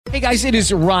Hey guys, it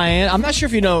is Ryan. I'm not sure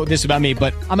if you know this about me,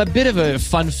 but I'm a bit of a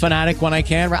fun fanatic when I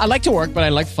can. I like to work, but I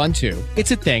like fun too.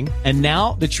 It's a thing. And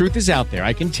now the truth is out there.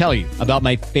 I can tell you about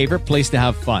my favorite place to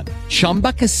have fun.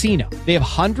 Chumba Casino. They have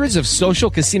hundreds of social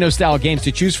casino style games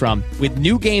to choose from with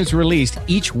new games released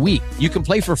each week. You can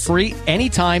play for free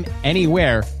anytime,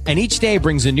 anywhere. And each day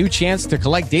brings a new chance to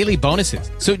collect daily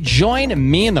bonuses. So join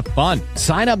me in the fun.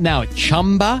 Sign up now at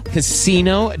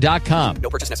ChumbaCasino.com. No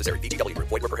purchase necessary. VGW.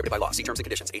 Void where prohibited by law. See terms and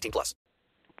conditions. 18+.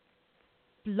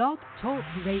 Blog Talk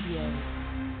Radio.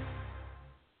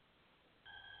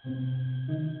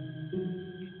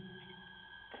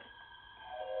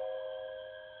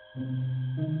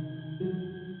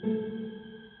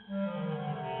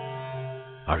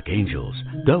 Archangels,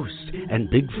 ghosts, and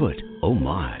Bigfoot. Oh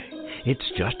my.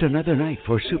 It's just another night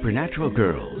for Supernatural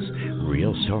Girls.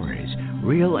 Real stories,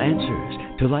 real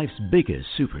answers to life's biggest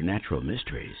supernatural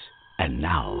mysteries. And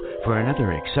now for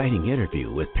another exciting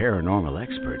interview with paranormal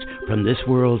experts from this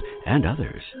world and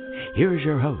others. Here's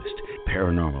your host,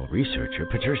 paranormal researcher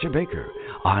Patricia Baker,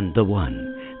 on the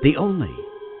one, the only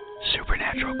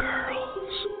Supernatural Girls.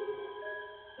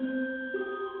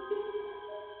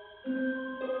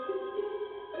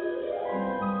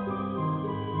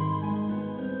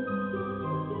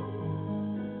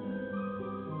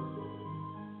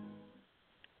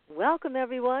 Welcome,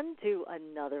 everyone, to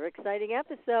another exciting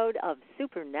episode of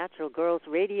Supernatural Girls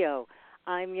Radio.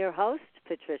 I'm your host,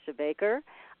 Patricia Baker.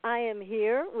 I am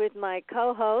here with my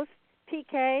co-host,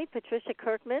 PK, Patricia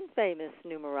Kirkman, famous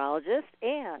numerologist,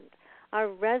 and our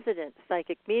resident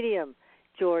psychic medium,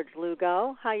 George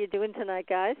Lugo. How you doing tonight,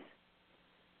 guys?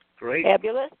 Great.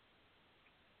 Fabulous.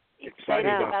 Excited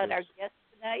about our guest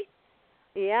tonight?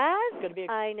 Yes,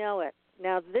 I know it.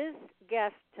 Now, this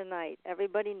guest tonight,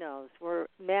 everybody knows, we're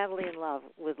madly in love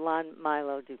with Lon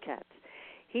Milo DuQuette.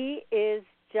 He is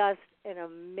just an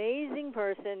amazing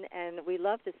person, and we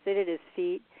love to sit at his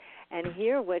feet and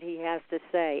hear what he has to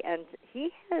say. And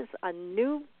he has a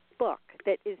new book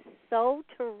that is so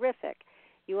terrific.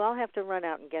 You all have to run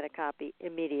out and get a copy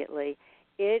immediately.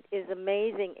 It is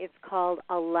amazing. It's called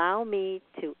Allow Me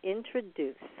to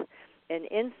Introduce, an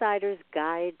Insider's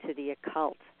Guide to the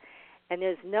Occult. And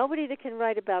there's nobody that can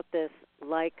write about this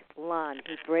like Lon.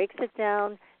 He breaks it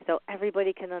down so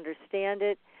everybody can understand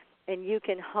it, and you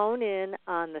can hone in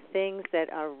on the things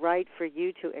that are right for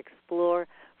you to explore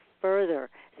further.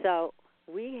 So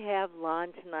we have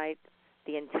Lon tonight,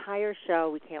 the entire show.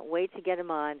 We can't wait to get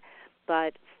him on.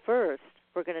 But first,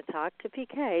 we're going to talk to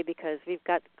PK because we've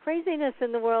got craziness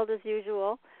in the world as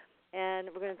usual. And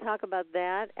we're going to talk about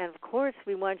that. And, of course,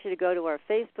 we want you to go to our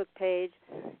Facebook page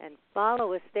and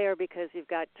follow us there because we've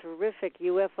got terrific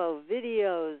UFO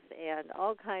videos and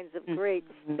all kinds of great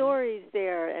stories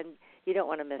there, and you don't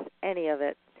want to miss any of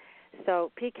it.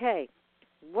 So, PK,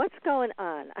 what's going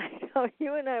on? I know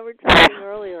you and I were talking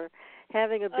earlier,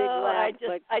 having a big laugh.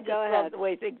 I just love the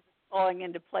way things are falling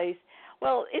into place.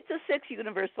 Well, it's a 6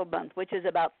 universal month, which is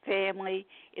about family.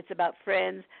 It's about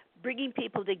friends, bringing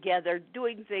people together,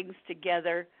 doing things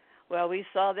together. Well, we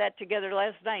saw that together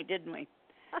last night, didn't we?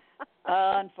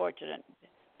 Unfortunate.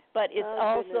 But it's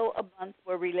also a month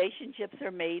where relationships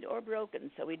are made or broken,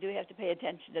 so we do have to pay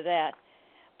attention to that.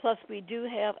 Plus, we do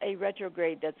have a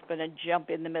retrograde that's going to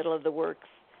jump in the middle of the works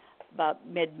about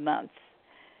mid-month.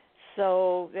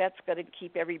 So that's going to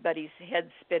keep everybody's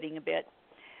head spinning a bit.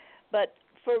 But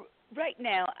for right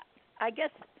now, I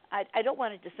guess I don't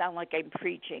want it to sound like I'm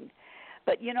preaching,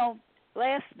 but, you know,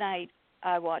 last night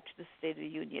I watched the State of the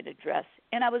Union address,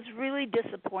 and I was really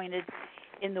disappointed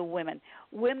in the women.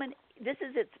 Women, this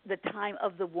is the time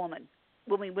of the woman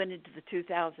when we went into the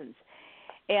 2000s.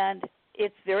 And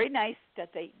it's very nice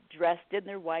that they dressed in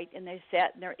their white and they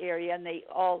sat in their area and they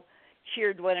all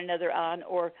cheered one another on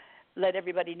or let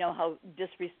everybody know how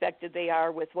disrespected they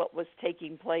are with what was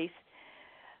taking place.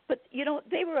 But, you know,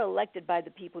 they were elected by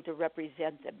the people to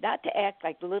represent them, not to act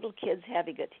like little kids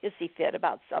having a hissy fit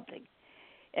about something.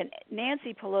 And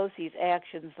Nancy Pelosi's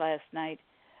actions last night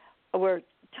were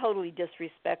totally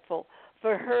disrespectful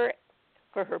for her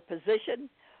position,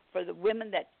 for the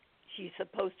women that she's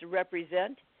supposed to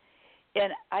represent.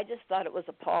 And I just thought it was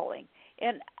appalling.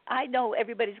 And I know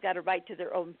everybody's got a right to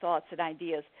their own thoughts and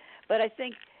ideas, but I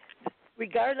think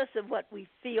regardless of what we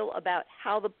feel about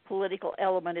how the political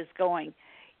element is going,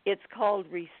 it's called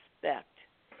respect.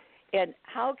 And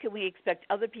how can we expect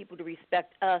other people to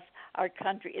respect us, our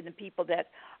country, and the people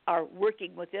that are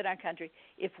working within our country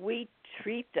if we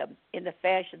treat them in the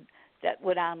fashion that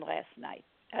went on last night?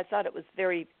 I thought it was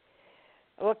very,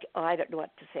 I don't know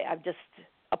what to say. I'm just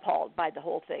appalled by the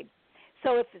whole thing.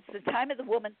 So if it's the time of the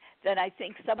woman, then I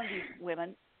think some of these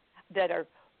women that are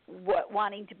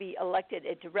wanting to be elected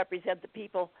and to represent the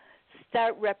people,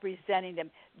 start representing them.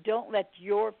 Don't let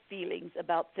your feelings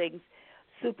about things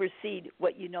supersede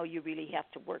what you know you really have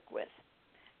to work with.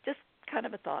 Just kind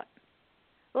of a thought.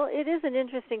 Well, it is an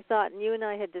interesting thought, and you and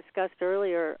I had discussed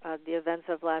earlier the events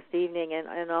of last evening,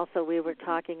 and also we were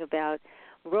talking about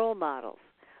role models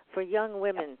for young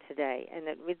women today, and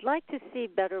that we'd like to see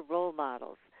better role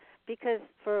models. Because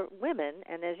for women,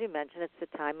 and as you mentioned, it's the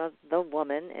time of the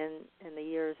woman in the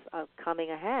years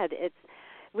coming ahead,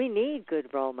 we need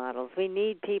good role models. We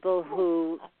need people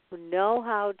who know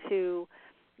how to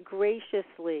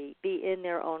graciously be in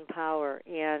their own power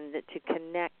and to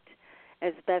connect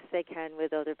as best they can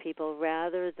with other people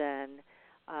rather than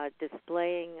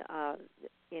displaying,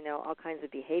 all kinds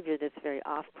of behavior that's very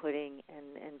off-putting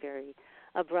and very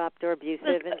abrupt or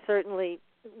abusive. And certainly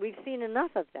we've seen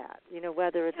enough of that,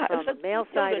 whether it's from the male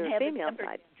side or female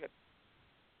side.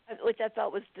 Which I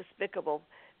thought was despicable,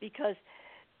 because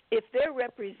if they're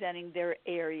representing their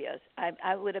areas,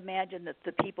 I would imagine that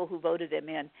the people who voted them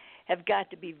in have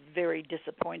got to be very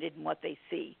disappointed in what they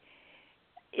see.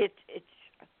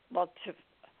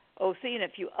 OC and a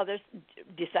few others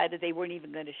decided they weren't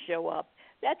even going to show up.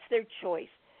 That's their choice.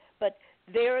 But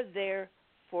they're there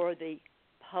for the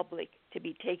public to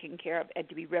be taken care of and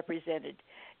to be represented,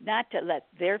 not to let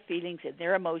their feelings and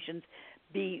their emotions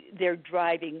be their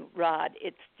driving rod.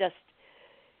 It's just,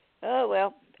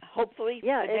 hopefully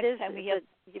the next time we have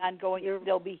ongoing,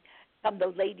 they'll be some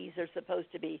the ladies are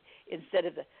supposed to be instead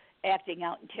of the acting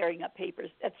out and tearing up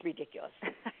papers. That's ridiculous.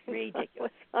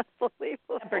 Ridiculous.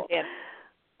 Unbelievable.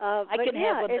 I can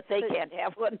have one, but they can't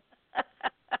have one.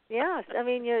 Yes, I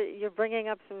mean you're bringing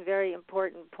up some very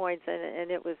important points, and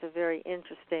it was a very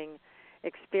interesting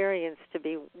experience to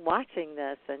be watching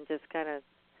this and just kind of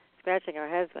scratching our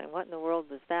heads going, what in the world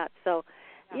was that? So,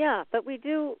 but we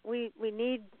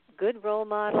need good role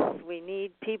models. We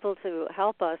need people to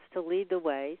help us to lead the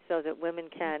way so that women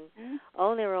can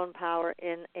own their own power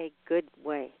in a good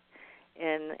way,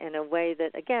 in a way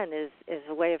that, again, is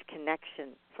a way of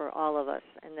connection for all of us,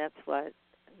 and that's what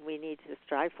we need to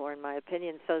strive for, in my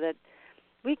opinion, so that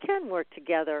we can work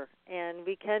together and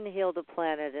we can heal the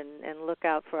planet and look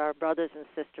out for our brothers and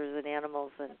sisters and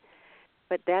animals.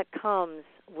 But that comes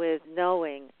with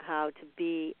knowing how to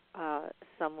be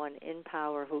someone in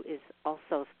power who is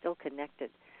also still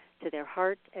connected to their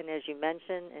heart, and as you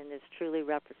mentioned, and is truly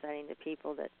representing the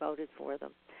people that voted for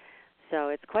them. So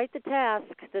it's quite the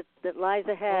task that lies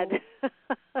ahead.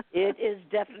 It is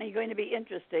definitely going to be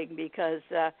interesting because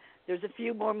there's a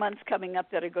few more months coming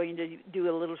up that are going to do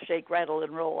a little shake, rattle,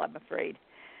 and roll, I'm afraid.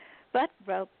 But,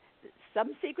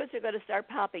 some secrets are going to start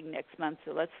popping next month,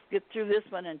 so let's get through this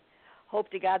one and hope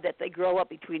to God that they grow up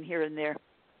between here and there.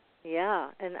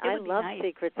 Yeah, and I love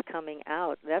secrets coming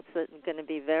out. That's going to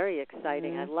be very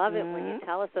exciting. I love it when you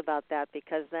tell us about that,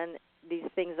 because then these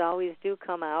things always do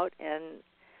come out, and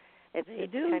it's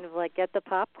kind of like get the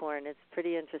popcorn. It's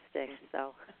pretty interesting.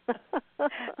 So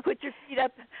put your feet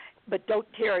up, but don't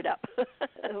tear it up.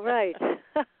 Right.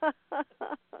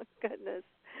 Goodness.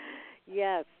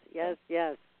 Yes.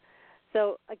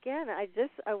 So again, I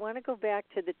want to go back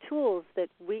to the tools that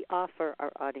we offer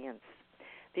our audience,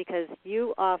 because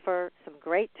you offer some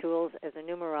great tools as a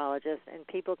numerologist, and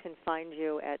people can find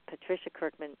you at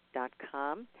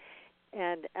patriciakirkman.com.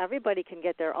 And everybody can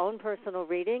get their own personal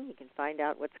reading. You can find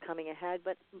out what's coming ahead.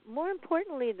 But more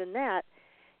importantly than that,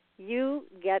 you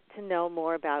get to know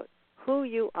more about who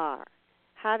you are,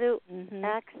 how to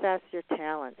access your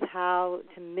talents, how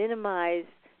to minimize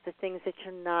the things that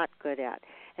you're not good at.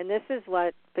 And this is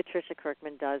what Patricia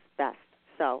Kirkman does best.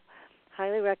 So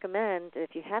highly recommend,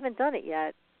 if you haven't done it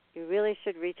yet, you really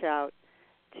should reach out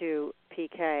to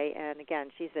PK, and again,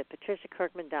 she's at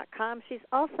patriciakirkman.com. She's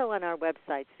also on our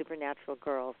website,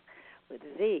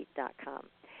 supernaturalgirls.com.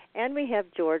 And we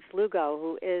have George Lugo,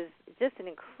 who is just an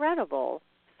incredible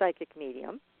psychic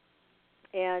medium,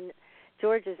 and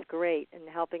George is great in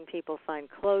helping people find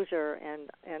closure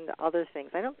and other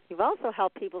things. You've also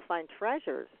helped people find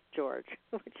treasures, George,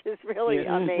 which is really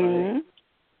amazing.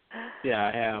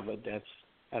 Yeah, I have, but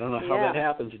I don't know how that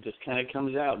happens. It just kind of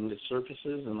comes out and it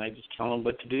surfaces, and I just tell them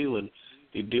what to do, and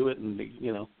they do it, and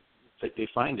it's like they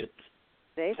find it.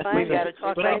 They find it.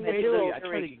 But I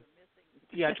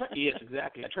yes,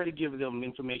 exactly. I try to give them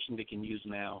information they can use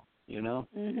now.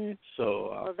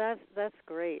 So. Well, that's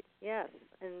great. Yes.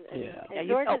 And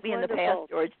you've helped me in the past,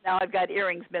 George. Now I've got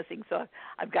earrings missing, so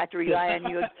I've got to rely on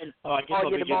you and call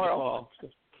you tomorrow.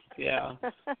 Yeah.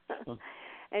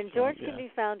 And George can be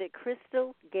found at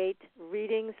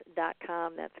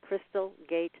crystalgatereadings.com. That's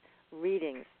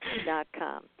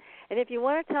crystalgatereadings.com. And if you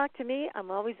want to talk to me,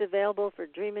 I'm always available for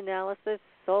dream analysis,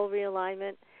 soul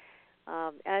realignment,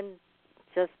 and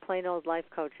just plain old life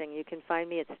coaching. You can find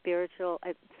me at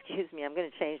I'm going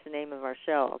to change the name of our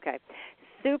show, okay,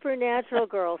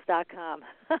 supernaturalgirls.com.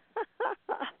 I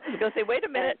was going to say, wait a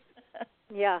minute.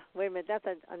 Yeah, wait a minute. That's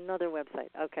another website.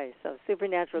 Okay, so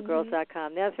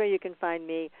supernaturalgirls.com. That's where you can find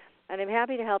me, and I'm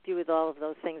happy to help you with all of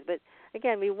those things. But,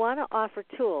 again, we want to offer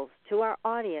tools to our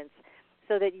audience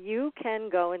so that you can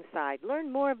go inside,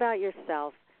 learn more about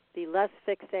yourself, be less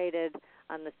fixated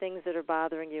on the things that are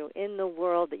bothering you in the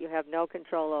world that you have no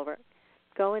control over.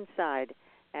 Go inside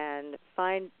and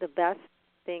find the best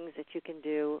things that you can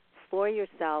do for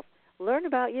yourself. Learn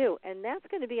about you. And that's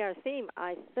going to be our theme,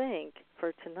 I think,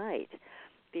 for tonight.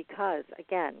 Because,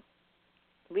 again,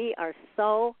 we are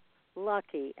so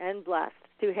lucky and blessed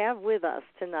to have with us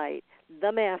tonight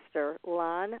the master,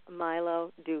 Lon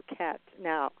Milo DuQuette.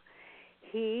 Now,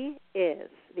 he is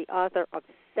the author of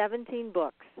 17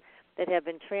 books that have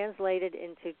been translated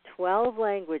into 12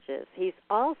 languages. He's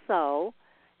also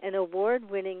an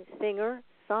award-winning singer,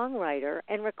 songwriter,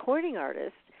 and recording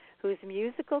artist whose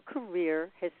musical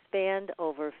career has spanned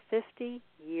over 50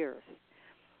 years.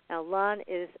 Now, Lon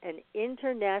is an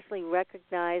internationally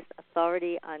recognized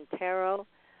authority on tarot,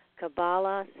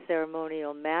 Qaballah,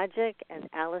 ceremonial magic, and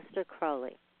Aleister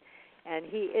Crowley. And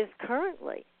he is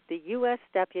currently the U.S.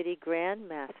 Deputy Grand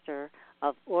Master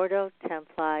of Ordo,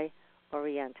 Templi,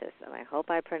 Orientis. And I hope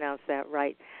I pronounced that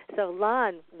right. So,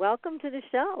 Lon, welcome to the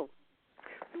show.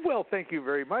 Well, thank you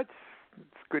very much.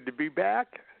 It's good to be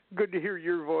back. Good to hear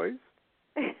your voice.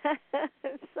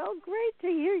 It's so great to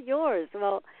hear yours.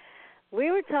 Well, we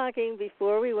were talking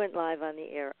before we went live on the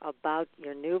air about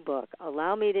your new book,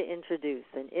 Allow Me to Introduce,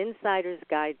 An Insider's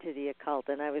Guide to the Occult.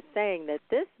 And I was saying that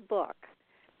this book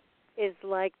is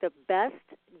like the best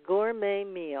gourmet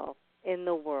meal in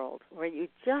the world, where you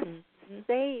just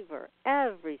savor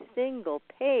every single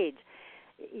page.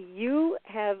 You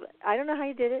have, I don't know how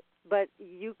you did it, but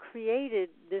you created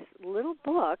this little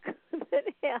book that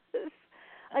has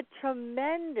a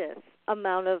tremendous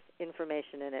amount of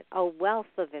information in it, a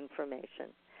wealth of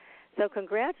information. So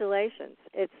congratulations.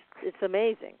 It's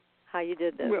amazing how you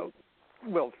did this.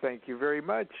 Well, thank you very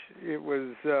much. It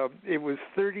was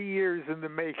 30 years in the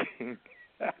making.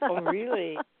 Oh,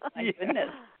 really? My goodness.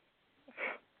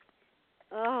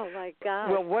 Oh my God.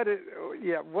 Well, what it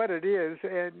is,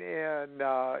 and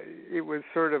it was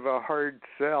sort of a hard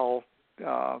sell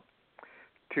to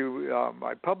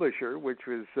my publisher, which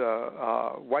was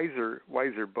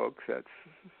Wiser Books. That's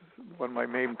one of my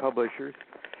main publishers.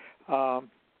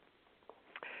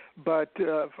 But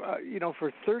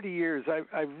for 30 years,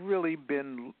 I've really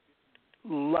been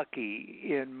lucky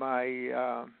in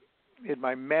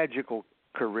my magical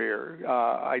career.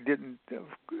 I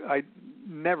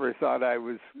never thought I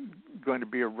was going to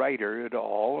be a writer at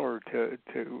all, or to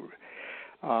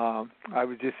I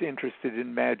was just interested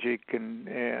in magic and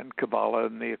Qaballah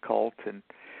and the occult and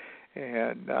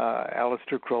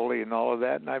Aleister Crowley and all of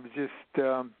that, and I was just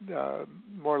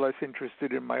more or less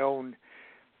interested in my own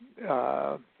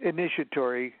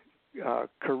initiatory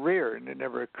career, and it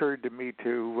never occurred to me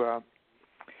to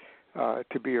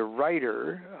be a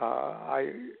writer.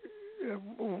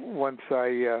 Once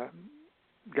I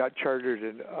got chartered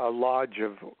in a lodge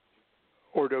of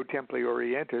Ordo Templi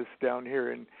Orientis down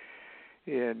here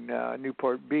in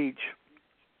Newport Beach,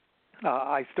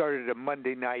 I started a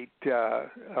Monday night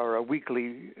or a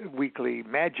weekly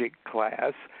magic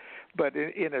class. But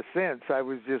in a sense, I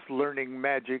was just learning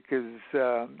magic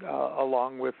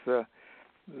along with the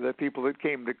people that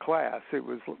came to class. It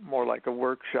was more like a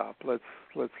workshop.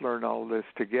 Let's learn all this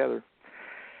together.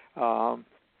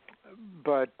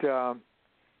 But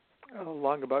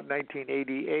along about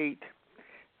 1988,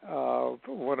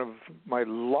 one of my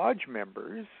lodge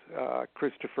members,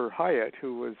 Christopher Hyatt,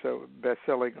 who was a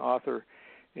best-selling author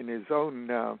in his own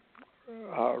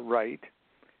right,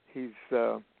 he's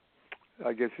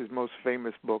I guess his most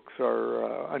famous books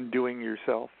are Undoing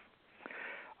Yourself.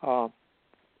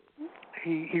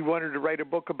 He wanted to write a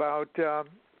book about the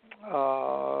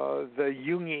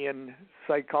Jungian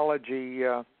psychology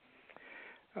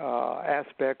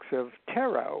aspects of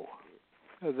tarot,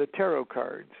 the tarot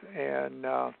cards, and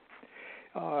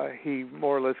he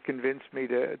more or less convinced me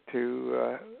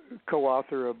to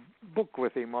co-author a book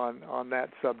with him on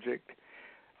that subject.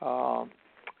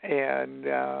 And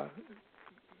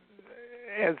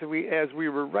as we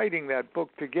were writing that book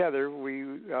together, we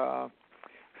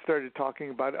started talking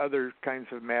about other kinds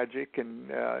of magic and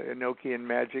Enochian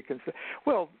magic and stuff.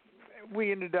 Well,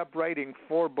 we ended up writing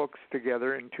 4 books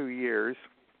together in 2 years,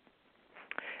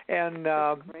 And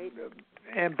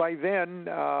by then,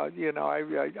 I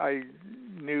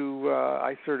knew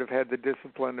I sort of had the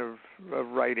discipline of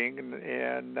writing,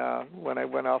 and when I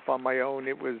went off on my own,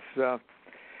 it was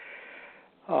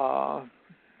I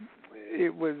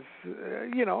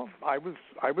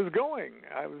was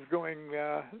going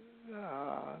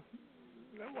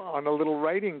on a little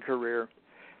writing career.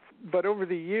 But over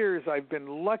the years, I've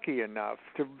been lucky enough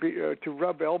to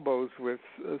rub elbows with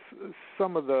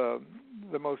some of the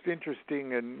most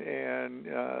interesting and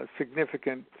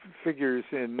significant figures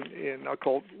in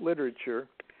occult literature,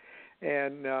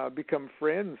 and become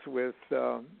friends with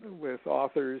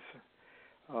authors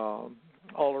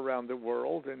all around the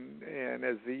world. And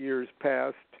as the years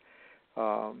passed,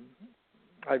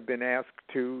 I've been asked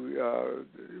to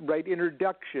write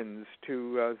introductions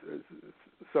to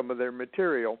some of their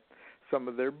material, some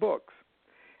of their books.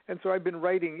 And so I've been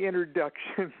writing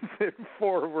introductions and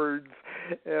forewords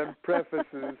and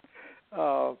prefaces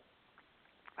to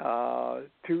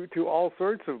all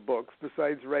sorts of books,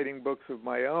 besides writing books of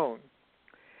my own.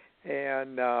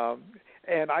 And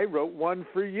I wrote one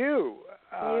for you.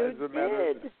 As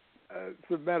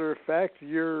a matter of fact,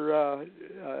 your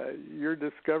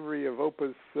discovery of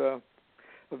Opus, of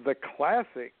the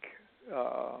classic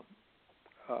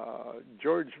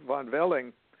George von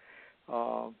Velling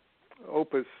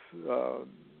Opus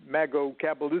Mago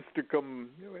Kabbalisticum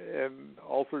and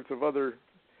all sorts of other,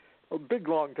 a big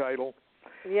long title.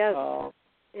 Yes,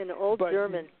 in Old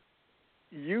German.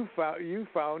 You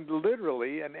found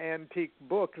literally an antique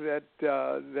book that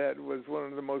was one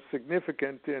of the most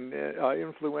significant and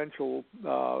influential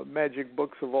magic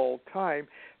books of all time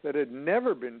that had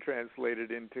never been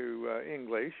translated into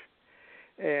English,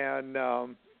 and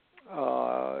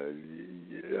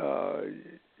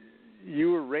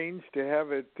you arranged to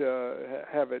have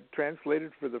it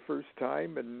translated for the first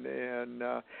time, and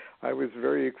I was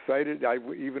very excited. I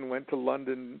even went to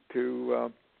London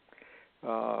to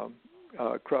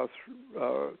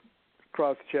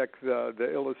cross-check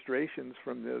the illustrations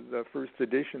from the first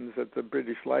editions at the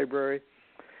British Library.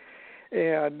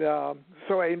 And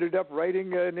so I ended up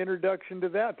writing an introduction to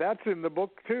that. That's in the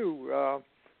book too.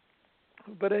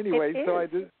 But anyway, so I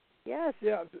did. Yes.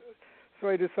 Yeah. So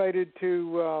I decided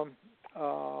to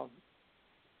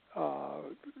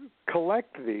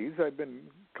collect these. I've been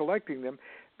collecting them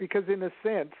because, in a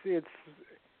sense, it's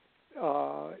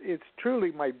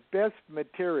truly my best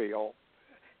material,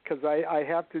 because I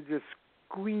have to just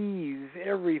squeeze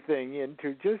everything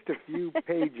into just a few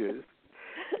pages,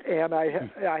 and I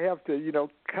have to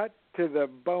cut to the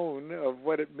bone of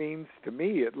what it means to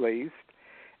me, at least,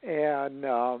 and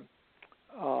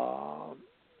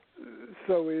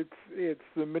so it's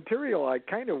the material I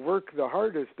kind of work the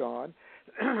hardest on,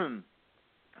 and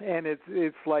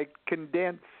it's like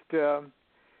condensed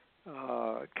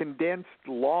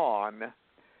Lon,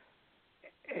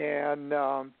 and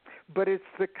but it's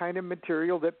the kind of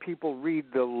material that people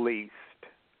read the least.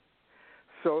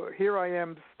 So here I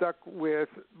am stuck with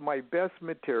my best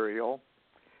material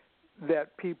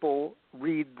that people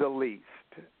read the least.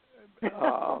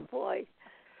 Oh boy!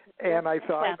 And I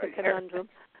thought, that's a conundrum.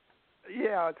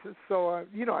 Yeah, so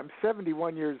I'm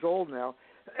 71 years old now,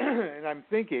 and I'm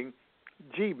thinking,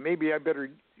 gee, maybe I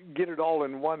better get it all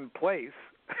in one place.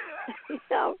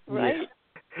 Yeah, right. Yeah.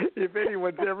 If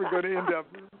anyone's ever going to end up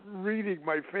reading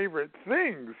my favorite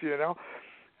things, and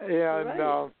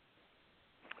right.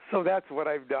 So that's what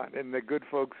I've done. And the good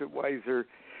folks at Weiser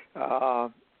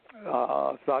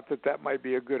thought that might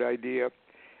be a good idea,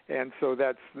 and so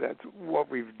that's what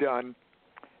we've done.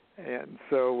 And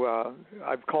so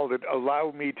I've called it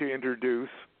 "Allow Me to Introduce,"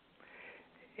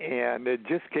 and it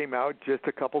just came out just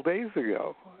a couple days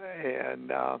ago,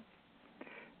 and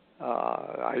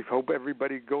I hope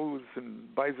everybody goes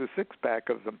and buys a 6-pack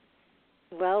of them.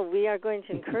 Well, we are going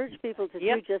to encourage people to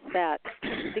do just that,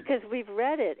 because we've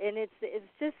read it, and it's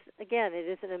just, again, it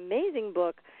is an amazing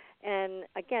book, and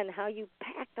again, how you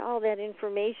packed all that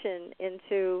information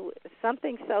into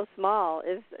something so small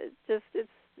is just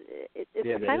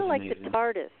it's kind of like amazing. the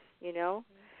TARDIS,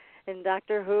 in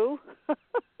Doctor Who.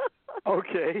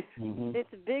 Okay. Mm-hmm.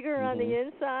 It's bigger on the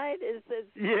inside. This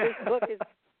book is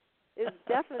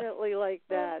definitely like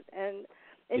that, and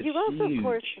you also, huge. of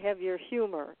course, have your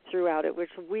humor throughout it, which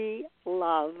we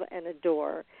love and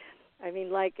adore. I mean,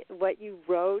 like what you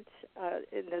wrote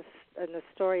in the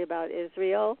story about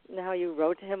Israel, and how you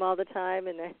wrote to him all the time,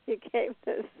 and then you gave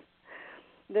this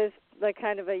like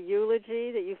kind of a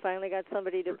eulogy that you finally got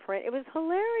somebody to print. It was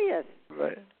hilarious.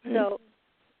 Right. So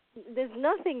there's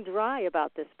nothing dry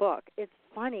about this book. It's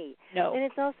funny. No. And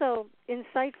it's also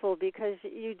insightful, because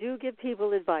you do give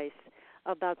people advice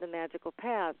about the magical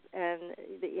path, and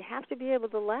that you have to be able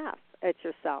to laugh at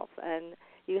yourself, and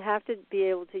you have to be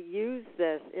able to use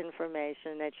this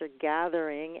information that you're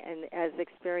gathering and as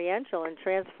experiential and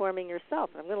transforming yourself.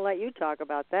 I'm going to let you talk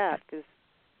about that because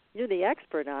you're the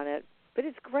expert on it. But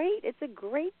it's great. It's a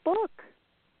great book.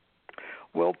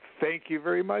 Well, thank you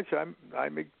very much. I'm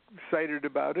excited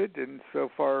about it, and so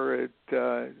far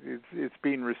it's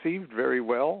being received very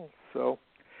well. So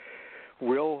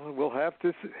we'll have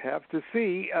to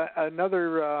see.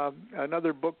 Another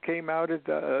book came out.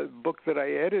 A book that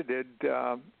I edited,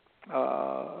 the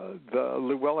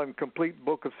Llewellyn Complete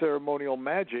Book of Ceremonial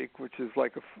Magic, which is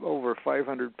like over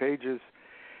 500 pages,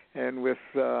 and with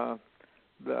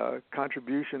the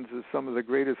contributions of some of the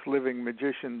greatest living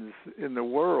magicians in the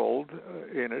world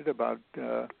in it, about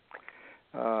a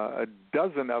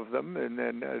dozen of them, and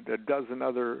then a dozen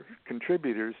other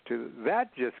contributors to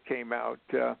that just came out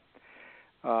at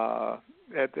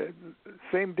the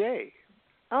same day.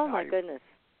 Oh, my goodness.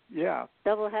 Yeah.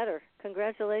 Double header.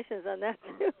 Congratulations on that,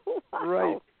 too. Wow.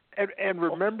 Right. And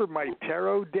remember my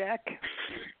tarot deck?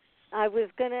 I was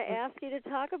going to ask you to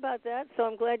talk about that, so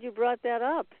I'm glad you brought that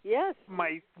up. Yes.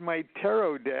 My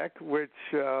tarot deck, which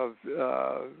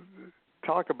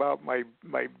talk about my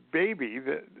baby,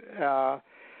 that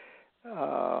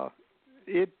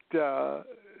it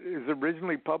is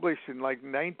originally published in like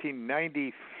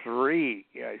 1993,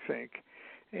 I think,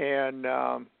 and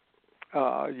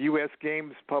U.S.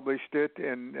 Games published it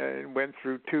and went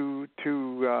through two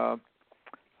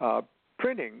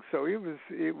printing, so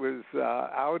it was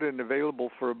out and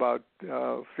available for about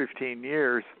 15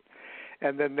 years,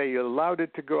 and then they allowed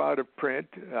it to go out of print.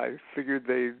 I figured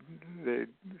they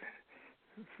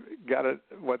got it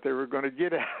what they were going to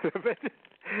get out of it,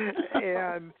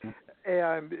 and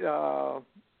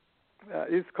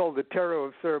it's called The Tarot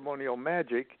of Ceremonial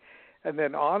Magic, and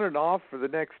then on and off for the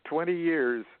next 20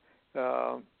 years,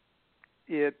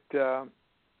 it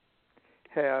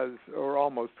has, or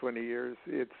almost 20 years,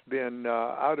 it's been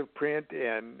out of print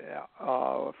and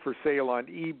for sale on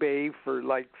eBay for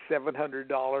like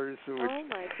 $700. Oh,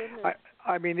 my goodness.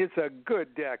 I mean, it's a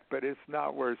good deck, but it's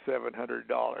not worth $700.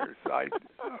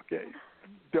 Okay,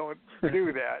 don't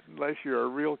do that unless you're a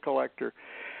real collector.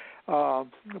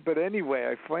 But anyway,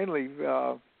 I finally,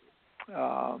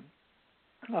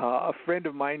 a friend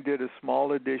of mine did a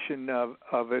small edition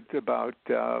of it about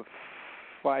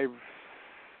 5-6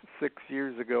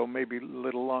 years ago, maybe a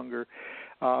little longer,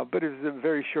 but it was a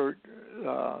very short,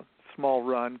 small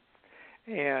run.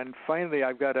 And finally,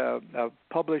 I've got a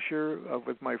publisher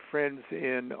with my friends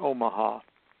in Omaha,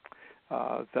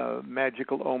 the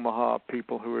Magical Omaha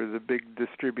people, who are the big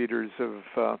distributors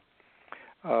of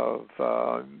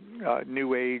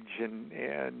New Age and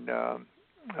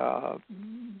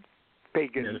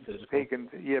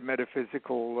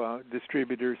metaphysical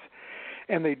distributors.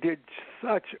 And they did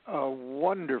such a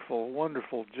wonderful,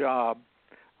 wonderful job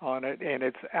on it, and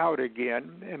it's out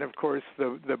again. And, of course,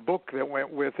 the book that went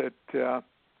with it,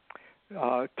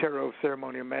 Tarot of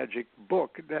Ceremonial Magic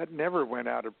book, that never went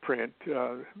out of print.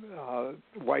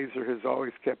 Weiser has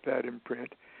always kept that in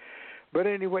print. But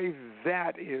anyway,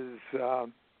 that is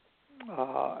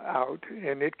out,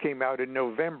 and it came out in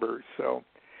November. So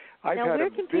I've now, had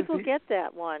where can people get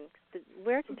that one?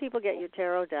 Where can people get your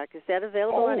tarot deck? Is that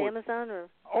available on Amazon? Or?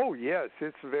 Oh, yes,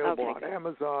 it's available on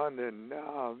Amazon, and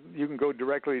you can go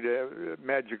directly to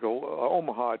Magical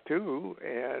Omaha, too,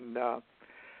 and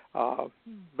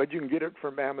but you can get it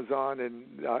from Amazon and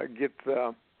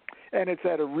and it's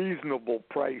at a reasonable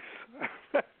price.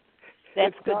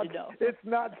 That's good to know. It's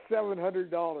not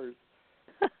 $700.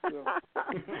 So.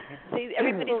 See,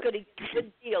 everybody's got a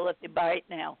good deal if they buy it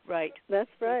now, right? That's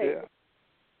right. Yeah.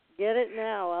 Get it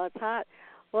now while it's hot.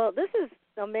 Well, this is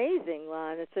amazing,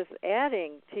 Lon. It's just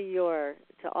adding to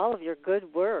all of your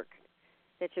good work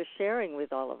that you're sharing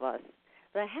with all of us.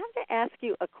 But I have to ask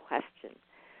you a question,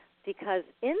 because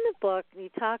in the book you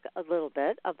talk a little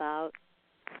bit about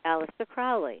Aleister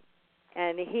Crowley,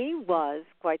 and he was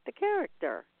quite the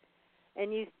character.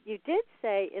 And you did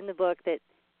say in the book that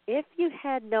if you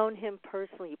had known him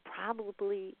personally, you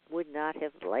probably would not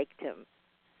have liked him.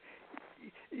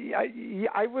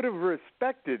 I would have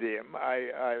respected him.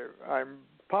 I'm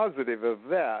positive of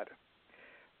that.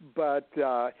 But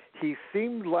he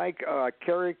seemed like a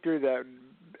character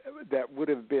that would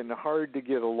have been hard to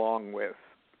get along with.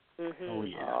 Mm-hmm. Oh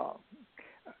yeah.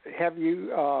 Have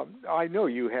you? I know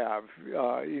you have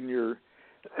in your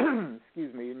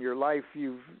excuse me, in your life.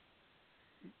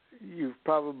 You've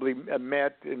probably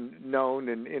met and known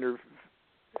and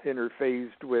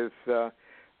interfaced with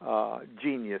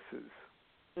geniuses.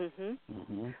 Mm-hmm.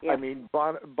 Mm-hmm. Yes. I mean,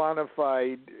 bona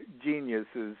fide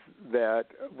geniuses that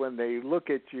when they look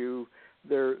at you,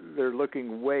 they're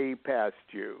looking way past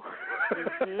you.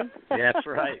 Mm-hmm. That's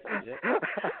right. Yep.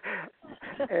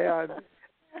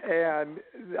 and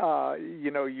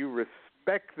you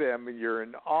respect them and you're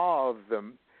in awe of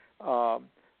them.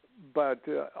 But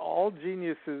all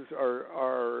geniuses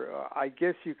are I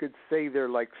guess you could say they're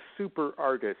like super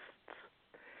artists.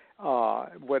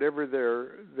 Whatever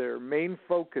their main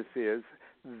focus is,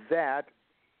 that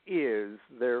is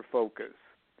their focus.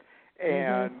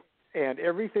 And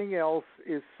everything else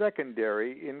is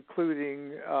secondary,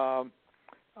 including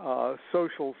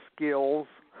social skills.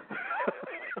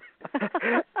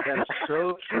 That is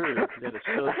so true. That is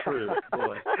so true,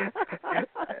 boy.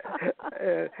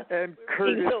 And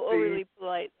courtesy. Being so overly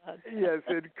polite. Yes,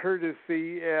 and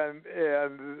courtesy and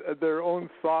their own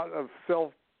thought of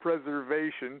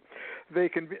self-preservation. They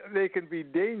can be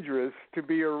dangerous to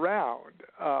be around.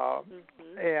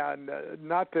 And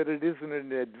not that it isn't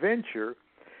an adventure,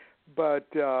 but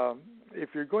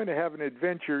if you're going to have an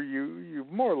adventure, you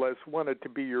more or less want it to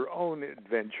be your own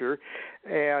adventure.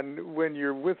 And when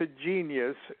you're with a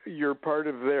genius, you're part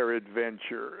of their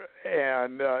adventure,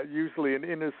 and usually an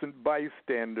innocent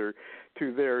bystander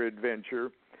to their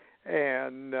adventure.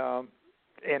 And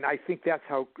I think that's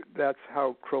how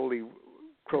Crowley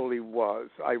was.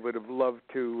 I would have loved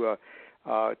to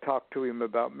talk to him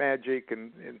about magic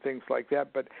and things like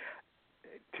that, but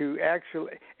to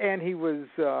actually, and he was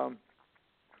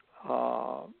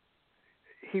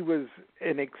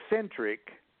an eccentric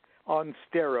on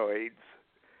steroids.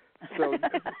 So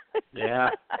yeah,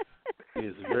 he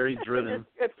was very driven.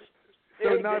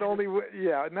 So not only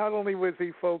was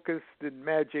he focused in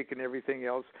magic and everything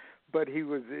else, but he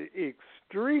was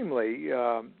extremely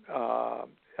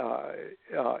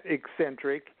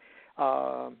eccentric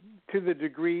to the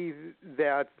degree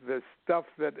that the stuff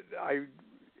that I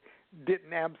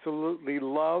didn't absolutely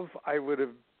love, I would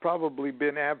have probably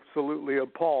been absolutely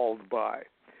appalled by.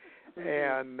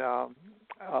 And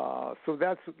so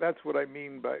that's what I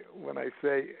mean by when I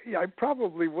say I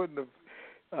probably wouldn't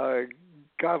have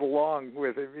got along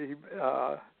with him.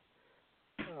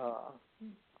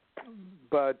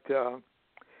 But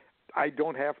I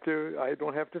don't have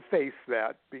to face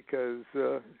that because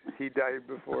he died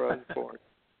before I was born.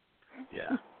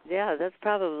 Yeah. Yeah, that's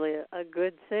probably a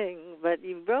good thing. But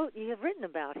you have written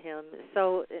about him,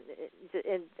 so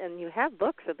and you have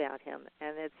books about him,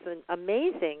 and it's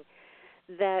amazing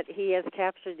that he has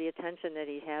captured the attention that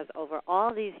he has over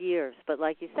all these years. But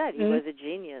like you said, he was a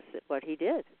genius at what he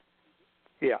did.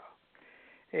 Yeah,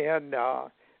 and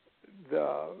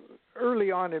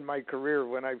early on in my career,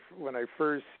 when I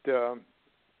first got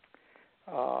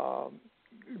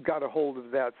a hold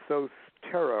of that Thoth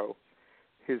Tarot,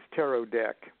 his tarot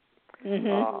deck,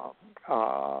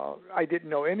 I didn't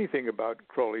know anything about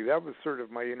Crowley. That was sort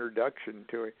of my introduction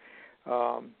to it.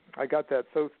 I got that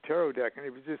Thoth Tarot deck, and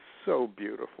it was just so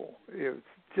beautiful. It was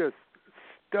just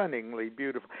stunningly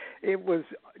beautiful. It was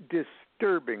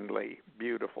disturbingly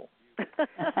beautiful.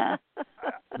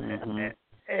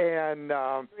 And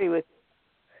agree with.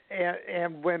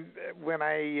 And when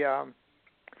I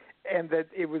and that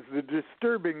it was the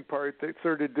disturbing part that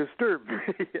sort of disturbed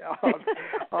me.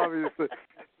 Obviously,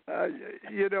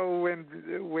 when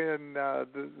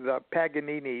the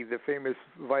Paganini, the famous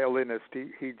violinist,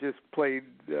 he just played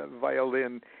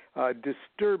violin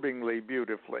disturbingly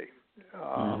beautifully.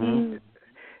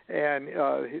 And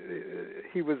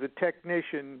he was a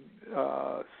technician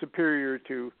superior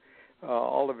to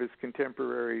all of his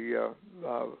contemporary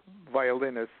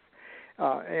violinists,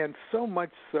 and so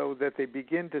much so that they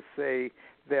begin to say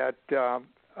that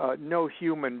no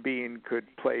human being could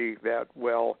play that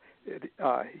well.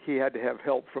 He had to have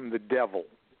help from the devil.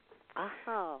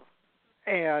 Oh.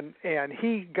 And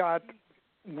he got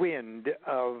wind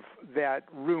of that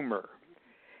rumor,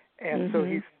 and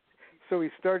so he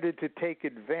started to take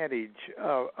advantage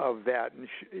of that, and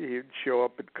he'd show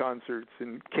up at concerts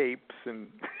in capes and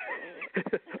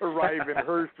arrive in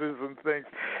hearses and things,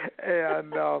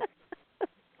 and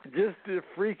just to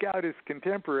freak out his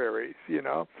contemporaries,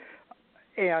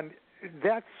 and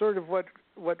that's sort of what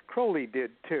Crowley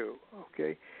did too.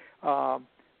 Okay,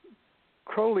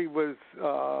 Crowley was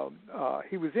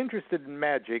he was interested in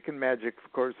magic, and magic,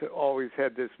 of course, always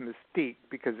had this mystique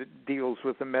because it deals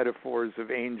with the metaphors of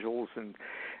angels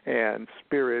and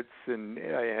spirits and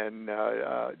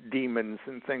demons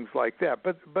and things like that.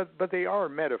 But they are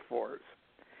metaphors,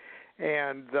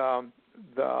 and the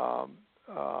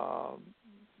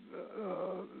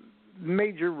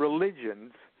major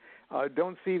religions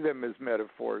don't see them as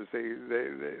metaphors.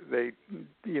 They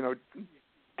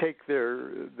take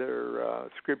their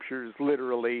scriptures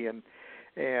literally, and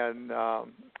and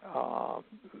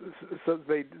so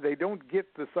they don't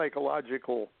get the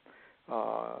psychological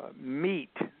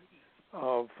meat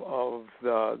of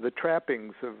the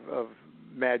trappings of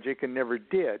magic, and never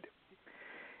did.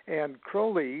 And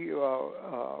Crowley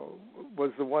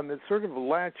was the one that sort of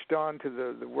latched on to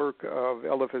the work of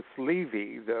Eliphas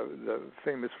Levi, the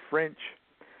famous French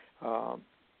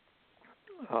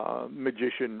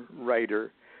magician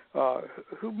writer,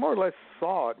 who more or less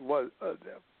saw it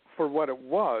for what it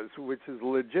was, which is a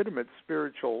legitimate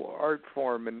spiritual art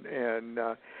form and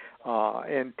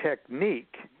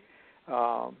technique.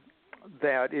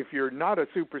 That if you're not a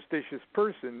superstitious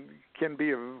person, can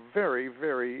be a very,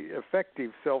 very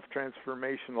effective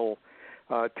self-transformational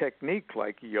technique,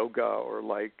 like yoga or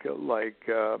like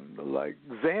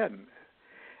Zen,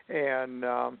 and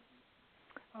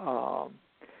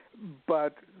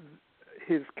but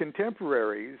his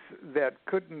contemporaries that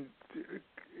couldn't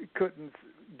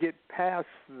get past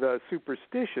the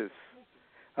superstitious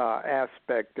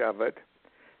aspect of it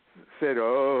said,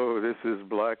 "Oh, this is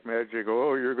black magic.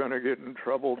 Oh, you're going to get in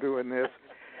trouble doing this."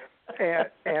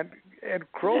 And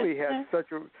Crowley had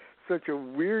such a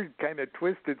weird kind of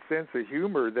twisted sense of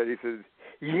humor that he says,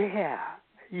 "Yeah."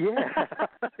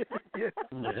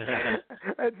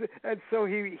 And so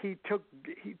he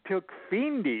took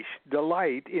fiendish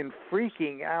delight in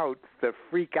freaking out the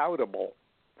freak-outable,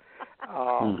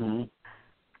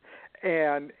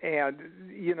 and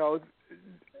you know.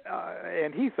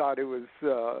 And he thought it was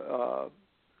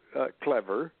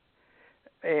clever,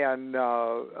 and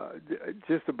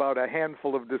just about a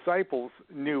handful of disciples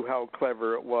knew how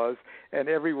clever it was, and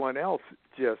everyone else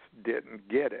just didn't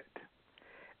get it.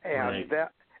 And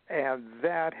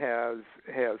that has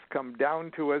come down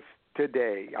to us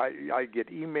today. I get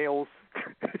emails.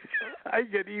 I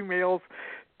get emails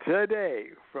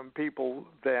today from people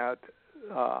that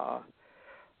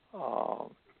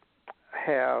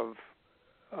have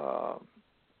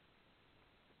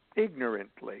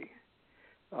ignorantly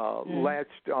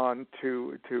latched on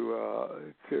to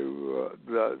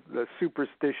the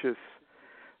superstitious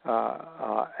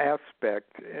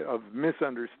aspect of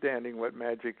misunderstanding what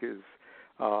magic is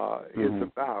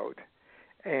about,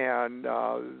 and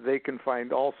they can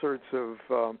find all sorts of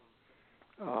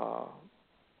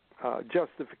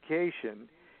justification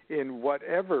in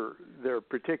whatever their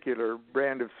particular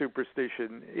brand of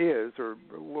superstition is, or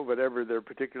whatever their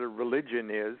particular religion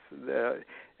is,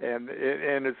 and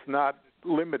it's not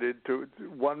limited to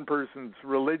one person's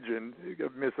religion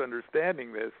of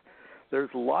misunderstanding this.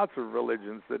 There's lots of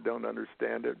religions that don't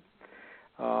understand it.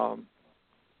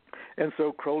 And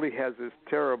so Crowley has this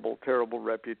terrible, terrible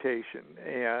reputation.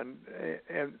 And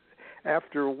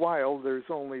after a while, there's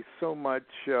only so much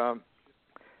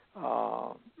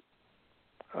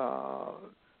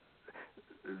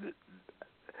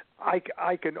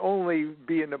I can only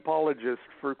be an apologist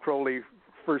for Crowley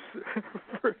for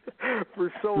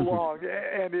so long,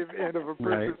 and if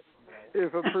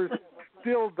a person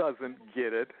still doesn't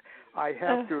get it, I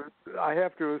have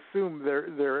to assume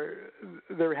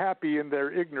they're happy in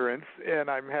their ignorance, and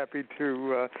I'm happy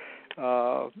to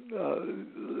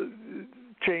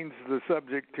change the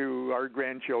subject to our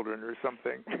grandchildren or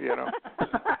something, you know.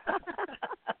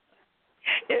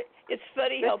 It's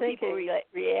funny how people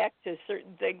react to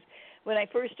certain things. When I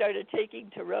first started taking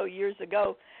tarot years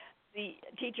ago, the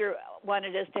teacher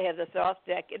wanted us to have the soft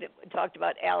deck, and it talked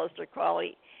about Aleister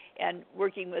Crowley and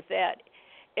working with that.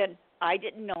 And I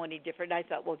didn't know any different. I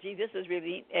thought, well, gee, this is really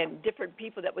neat. And different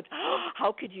people that would,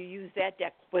 how could you use that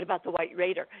deck? What about the White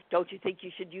Raider? Don't you think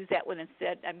you should use that one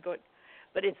instead? I'm going,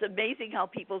 but it's amazing how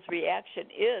people's reaction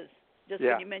is just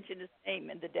when you mention his name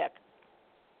in the deck.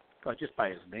 Well, just by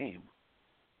his name.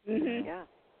 Mm-hmm. Yeah.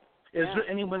 Is there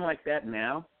anyone like that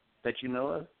now that you know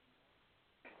of?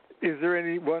 Is there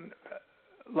anyone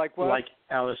like what? Like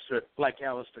Aleister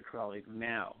Crowley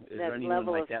now. Is there anyone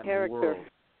like that in the world?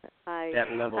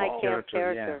 That level of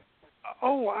character. Yeah.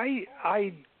 Oh, I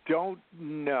don't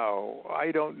know.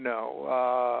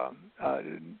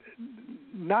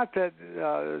 Not that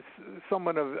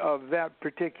someone of that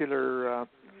particular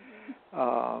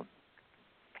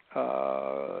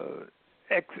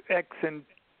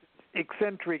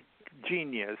eccentric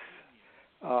genius.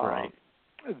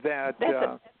 That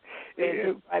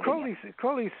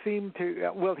Crowley seemed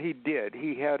to. Well, he did.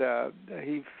 He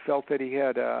felt that he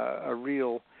had a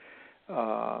real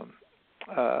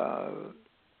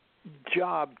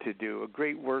job to do, a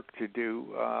great work to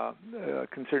do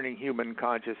concerning human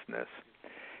consciousness,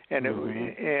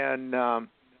 and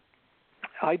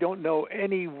I don't know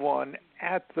anyone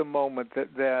at the moment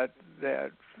that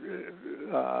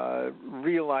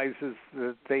realizes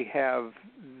that they have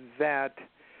that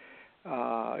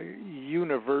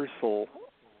universal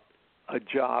a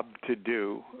job to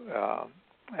do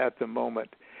at the moment.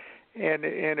 And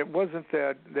it wasn't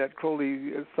that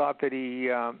Crowley thought that he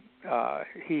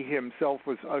himself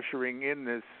was ushering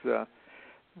in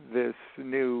this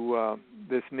new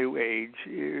age.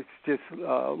 It's just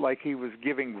like he was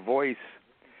giving voice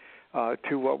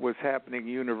to what was happening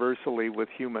universally with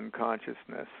human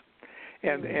consciousness,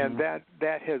 and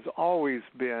that has always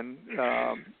been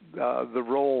the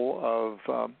role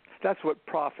of. That's what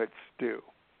prophets do.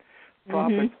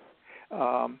 Prophets.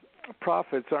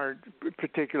 Prophets aren't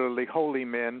particularly holy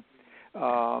men.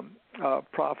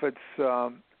 Prophets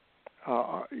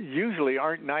usually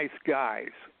aren't nice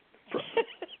guys.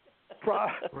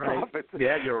 Right. Prophets,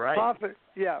 yeah, you're right.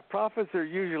 Prophets are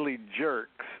usually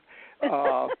jerks.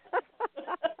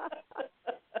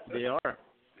 They are.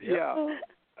 Yeah.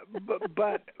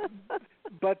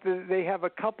 But they have a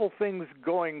couple things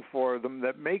going for them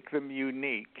that make them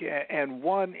unique, and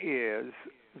one is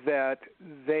that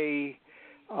they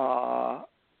are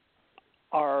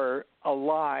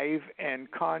alive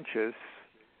and conscious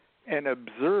and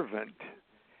observant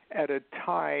at a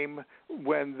time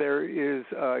when there is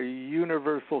a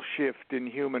universal shift in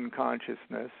human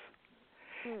consciousness,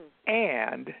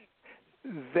 and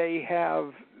they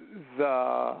have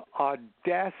the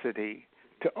audacity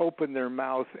to open their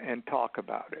mouth and talk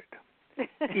about it.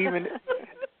 Even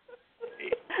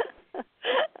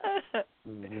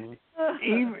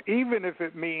if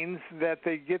it means that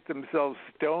they get themselves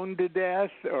stoned to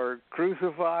death or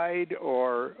crucified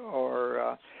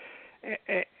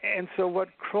and so what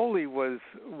Crowley was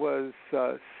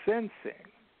sensing,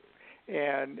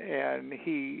 and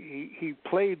he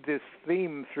played this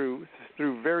theme through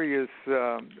various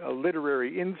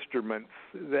literary instruments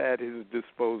at his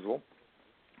disposal.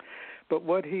 But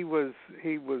what he was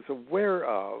aware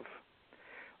of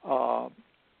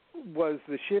was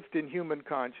the shift in human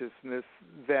consciousness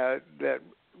that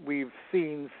we've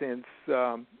seen since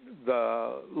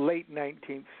the late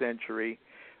 19th century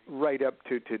right up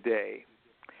to today,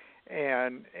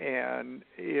 and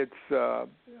it's the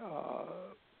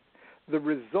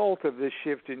result of this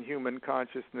shift in human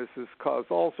consciousness has caused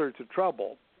all sorts of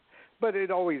trouble, but it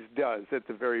always does at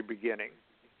the very beginning.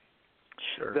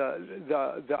 Sure.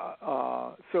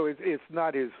 So it's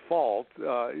not his fault.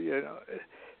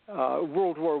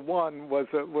 World War I was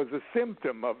a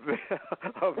symptom of this.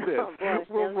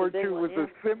 World War II was a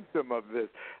symptom of this.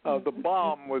 The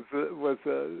bomb was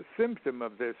a symptom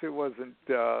of this. It wasn't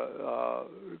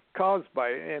caused by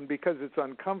it, and because it's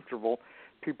uncomfortable,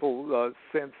 people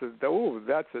sense that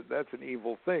that's an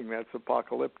evil thing. That's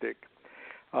apocalyptic.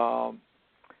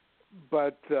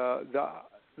 But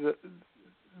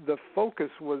the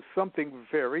focus was something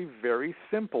very, very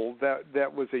simple.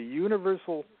 That was a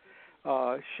universal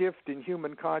shift in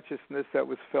human consciousness that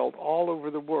was felt all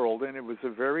over the world, and it was a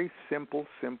very simple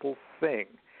thing.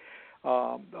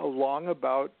 Along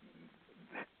about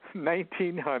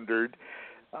 1900,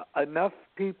 enough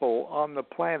people on the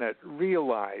planet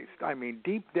realized,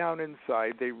 deep down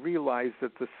inside, they realized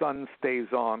that the sun stays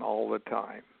on all the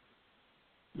time.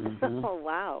 Mm-hmm. Oh,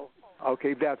 wow.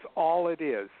 Okay, that's all it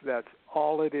is.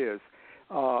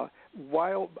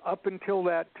 While up until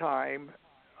that time,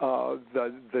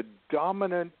 the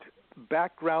dominant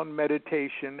background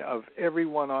meditation of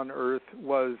everyone on Earth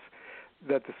was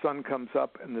that the sun comes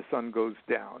up and the sun goes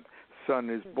down.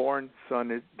 Sun is born,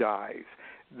 sun dies.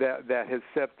 That has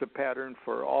set the pattern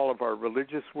for all of our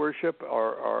religious worship,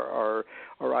 our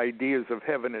ideas of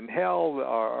heaven and hell,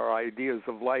 our ideas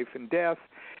of life and death,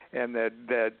 and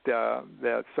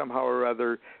that somehow or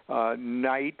other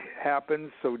night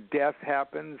happens, so death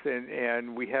happens,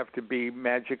 and we have to be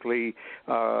magically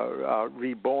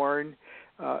reborn.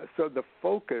 So the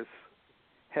focus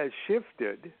has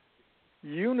shifted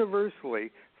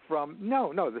universally from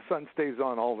the sun stays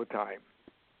on all the time.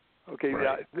 Okay,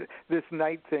 right. This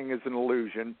night thing is an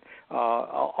illusion.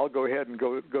 I'll go ahead and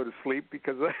go to sleep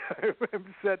because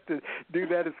I'm set to do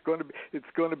that. It's going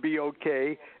to be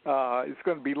okay. It's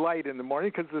going to be light in the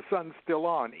morning because the sun's still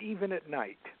on, even at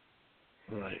night.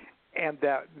 Right. And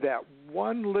that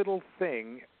one little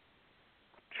thing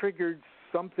triggered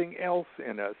something else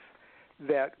in us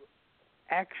that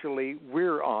actually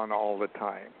we're on all the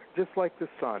time, just like the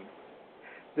sun.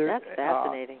 That's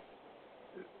fascinating.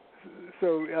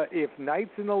 So if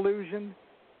night's an illusion,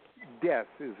 death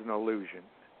is an illusion,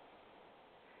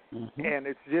 and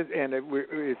it's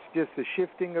just a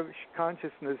shifting of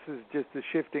consciousness is just a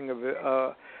shifting of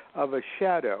a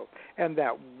shadow, and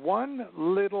that one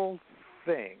little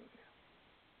thing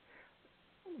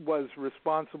was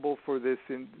responsible for this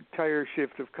entire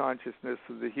shift of consciousness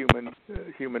of the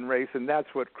human race, and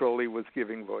that's what Crowley was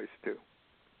giving voice to.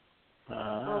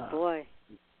 Oh boy,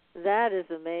 that is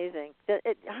amazing.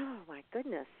 Oh my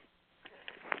goodness.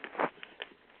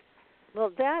 Well,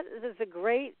 that is a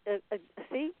great.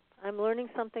 See, I'm learning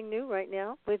something new right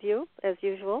now with you, as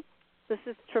usual. This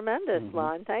is tremendous,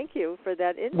 Lon. Thank you for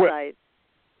that insight.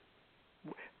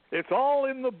 Well, it's all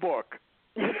in the book.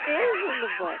 It is in the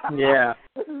book. Yeah.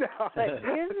 But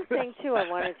here's the thing, too, I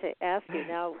wanted to ask you.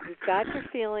 Now, we've got your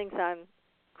feelings on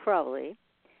Crowley.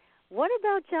 What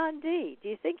about John D.? Do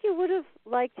you think you would have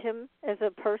liked him as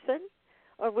a person,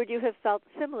 or would you have felt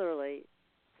similarly?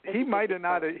 He might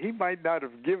not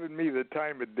have given me the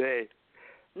time of day.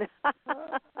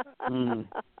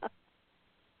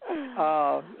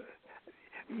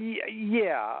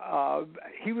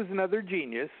 He was another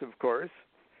genius, of course.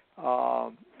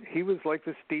 He was like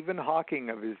the Stephen Hawking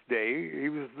of his day. He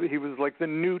was like the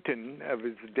Newton of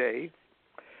his day.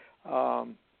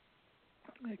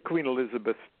 Queen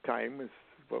Elizabeth's time is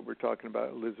what we're talking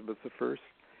about, Elizabeth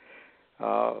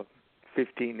I,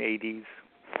 1580s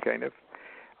kind of.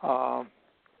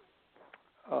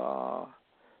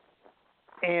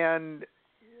 And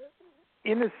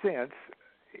in a sense,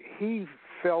 he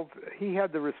felt he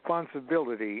had the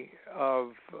responsibility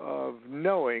of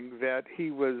knowing that he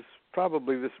was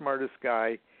probably the smartest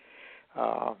guy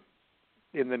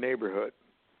in the neighborhood.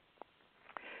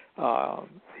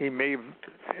 He may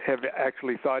have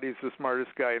actually thought he's the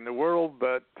smartest guy in the world,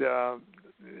 but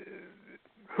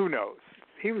who knows?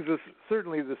 He was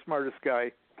certainly the smartest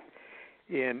guy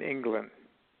in England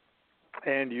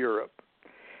and Europe,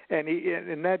 and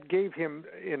that gave him,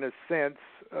 in a sense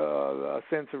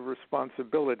of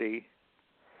responsibility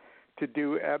to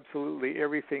do absolutely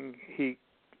everything he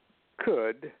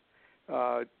could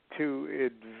to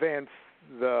advance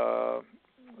the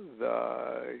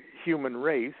human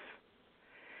race,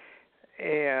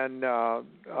 and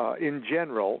in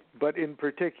general, but in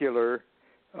particular,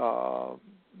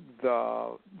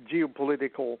 the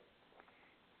geopolitical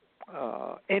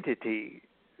entity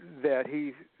that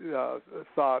he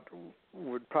thought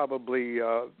would probably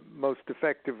most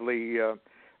effectively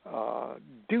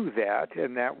do that,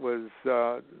 and that was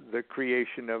the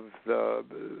creation of the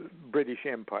British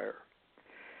Empire.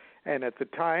 And at the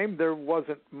time, there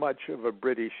wasn't much of a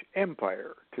British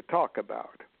Empire to talk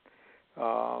about.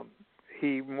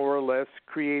 He more or less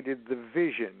created the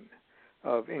vision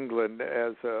of England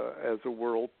as a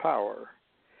world power,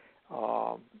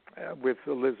 with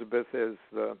Elizabeth as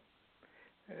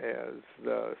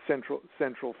the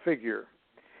central figure.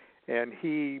 And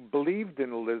he believed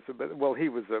in Elizabeth. Well, he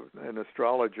was an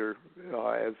astrologer,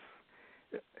 as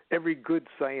every good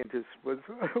scientist was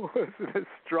an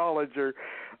astrologer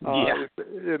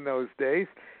in those days.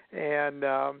 And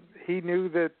he knew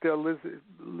that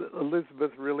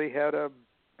Elizabeth really had a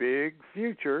big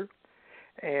future.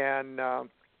 And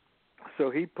so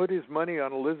he put his money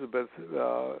on Elizabeth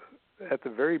at the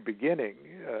very beginning.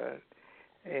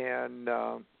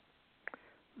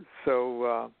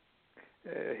 So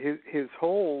his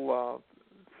whole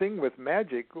thing with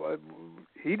magic,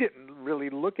 he didn't really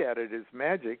look at it as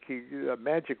magic.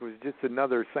 Magic was just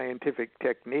another scientific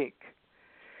technique.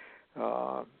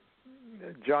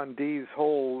 John Dee's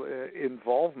whole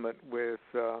involvement with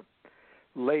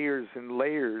layers and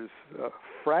layers,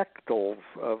 fractals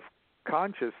of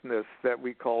consciousness that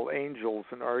we call angels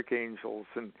and archangels,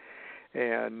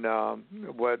 and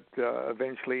what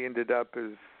eventually ended up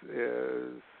as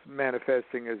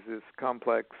manifesting as this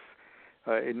complex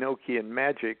Enochian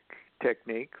magic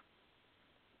technique.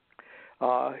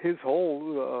 His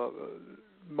whole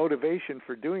motivation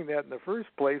for doing that in the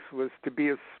first place was to be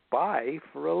a spy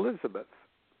for Elizabeth.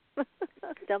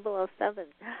 007.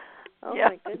 Oh, yeah.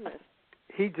 My goodness.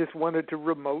 He just wanted to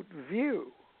remote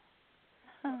view.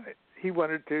 He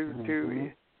wanted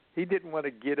to he didn't want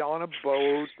to get on a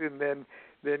boat and then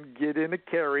get in a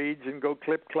carriage and go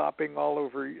clip-clopping all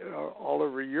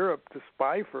over Europe to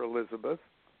spy for Elizabeth.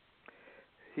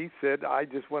 He said, "I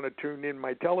just want to tune in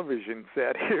my television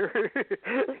set here."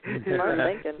 Smart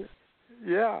thinking.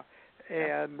 Yeah,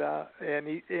 and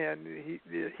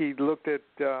he looked at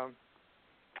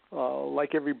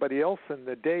like everybody else in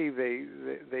the day.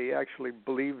 They actually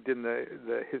believed in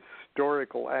the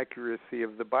historical accuracy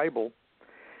of the Bible.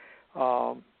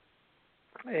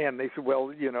 And they said, well,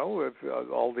 if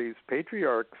all these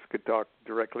patriarchs could talk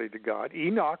directly to God,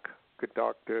 Enoch could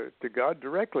talk to God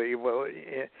directly. Well,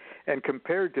 and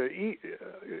compared to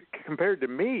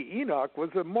me, Enoch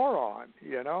was a moron,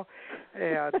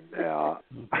 And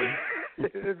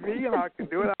if Enoch can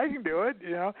do it, I can do it,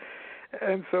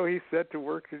 And so he set to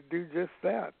work to do just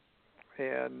that.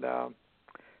 And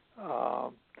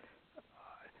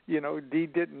Dee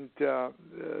didn't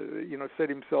set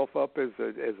himself up as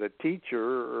a teacher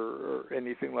or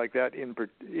anything like that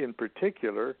in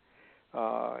particular.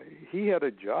 He had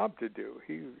a job to do.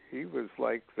 He was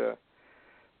like the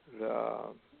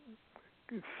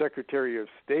Secretary of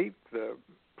State,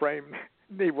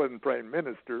 he wasn't Prime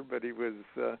Minister, but he was.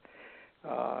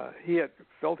 He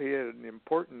felt he had an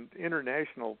important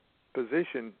international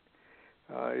position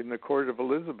in the court of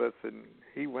Elizabeth, and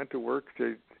he went to work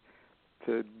to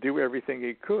do everything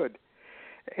he could,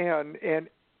 and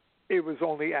it was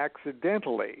only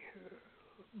accidentally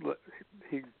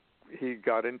he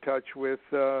got in touch with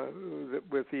the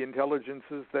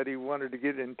intelligences that he wanted to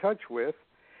get in touch with,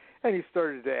 and he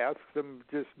started to ask them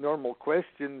just normal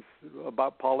questions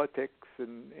about politics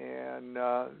and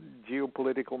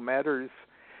geopolitical matters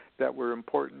that were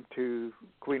important to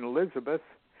Queen Elizabeth,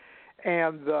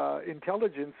 and the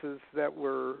intelligences that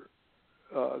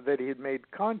he had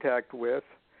made contact with.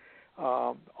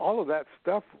 All of that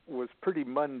stuff was pretty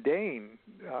mundane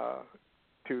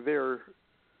to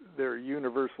their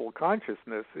universal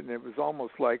consciousness, and it was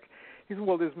almost like, he said,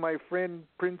 well, is my friend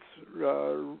Prince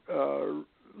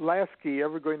Lasky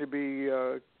ever going to be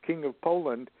King of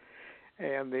Poland?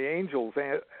 And the angels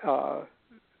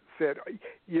said,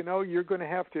 you're going to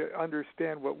have to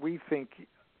understand what we think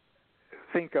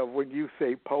of when you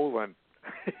say Poland.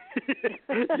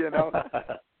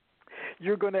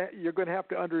 You're going to have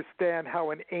to understand how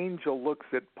an angel looks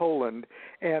at Poland,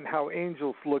 and how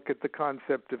angels look at the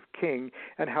concept of king,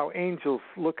 and how angels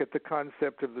look at the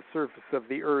concept of the surface of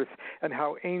the earth, and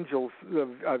how angels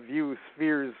view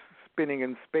spheres spinning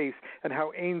in space, and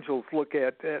how angels look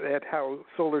at how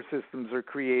solar systems are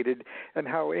created, and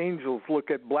how angels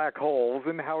look at black holes,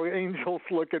 and how angels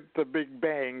look at the Big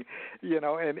Bang,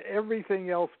 and everything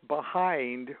else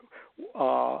behind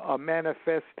a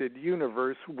manifested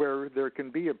universe where there can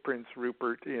be a Prince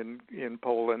Rupert in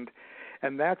Poland.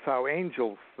 And that's how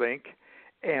angels think,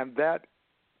 and that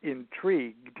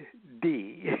intrigued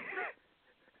Dee.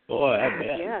 Boy, I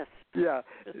bet. Yes. Yeah,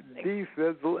 Dee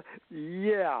says,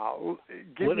 "Yeah,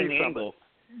 give me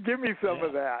some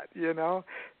of that,"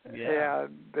 Yeah.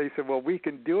 And they said, "Well, we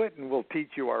can do it, and we'll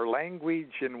teach you our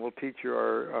language, and we'll teach you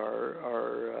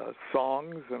our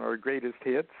songs and our greatest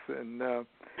hits, and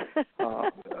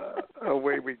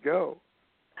away we go."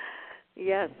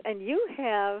 Yes, and you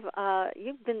have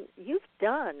you've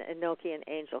done Enochian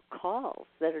angel calls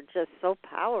that are just so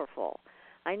powerful.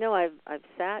 I know I've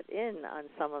sat in on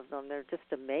some of them. They're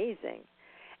just amazing.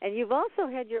 And you've also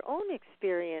had your own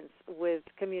experience with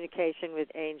communication with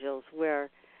angels where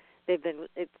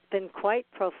it's been quite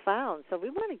profound. So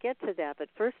we want to get to that, but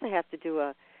first I have to do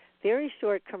a very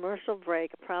short commercial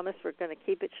break. I promise we're going to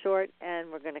keep it short,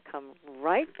 and we're going to come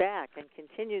right back and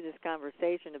continue this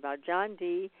conversation about John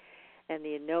Dee and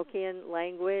the Enochian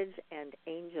language and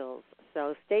angels.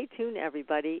 So stay tuned,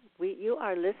 everybody. You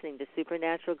are listening to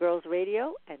Supernatural Girls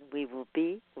Radio, and we will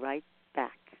be right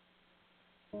back.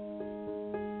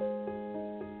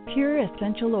 Pure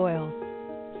essential oils,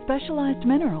 specialized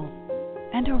minerals,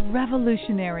 and a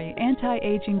revolutionary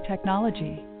anti-aging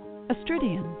technology.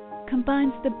 Astridian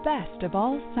combines the best of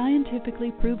all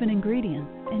scientifically proven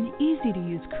ingredients in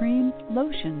easy-to-use creams,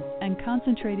 lotions, and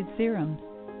concentrated serums.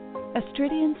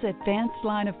 Astridian's advanced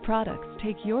line of products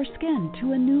take your skin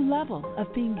to a new level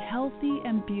of being healthy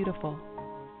and beautiful.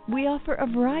 We offer a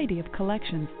variety of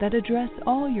collections that address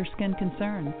all your skin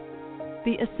concerns.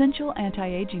 The Essential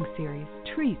Anti-Aging Series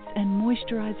treats and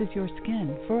moisturizes your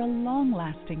skin for a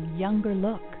long-lasting, younger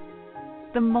look.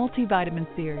 The Multivitamin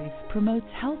Series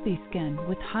promotes healthy skin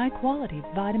with high-quality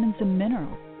vitamins and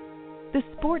minerals. The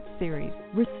Sports Series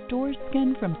restores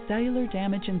skin from cellular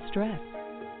damage and stress.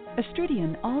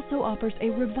 Astridian also offers a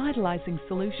revitalizing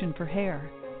solution for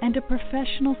hair and a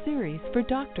professional series for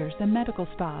doctors and medical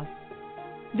spas.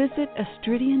 Visit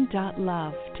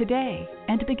astridian.love today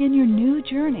and begin your new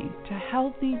journey to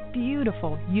healthy,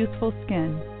 beautiful, youthful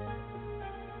skin.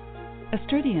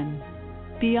 Astridian,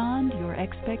 beyond your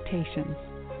expectations.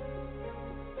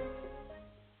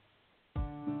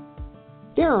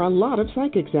 There are a lot of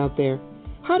psychics out there.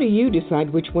 How do you decide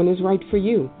which one is right for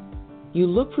you? You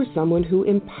look for someone who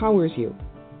empowers you,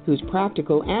 who's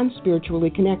practical and spiritually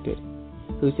connected,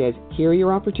 who says, here are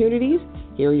your opportunities,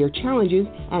 here are your challenges,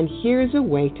 and here's a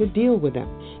way to deal with them,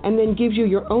 and then gives you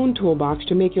your own toolbox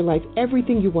to make your life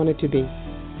everything you want it to be.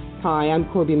 Hi,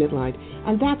 I'm Corby Mitleid,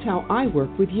 and that's how I work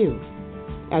with you.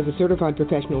 As a certified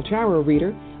professional tarot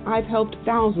reader, I've helped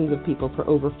thousands of people for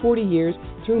over 40 years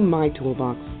through my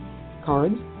toolbox.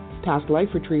 Cards, past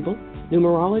life retrieval,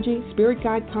 numerology, spirit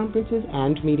guide conferences,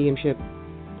 and mediumship.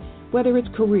 Whether it's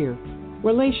career,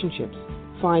 relationships,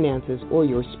 finances, or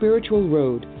your spiritual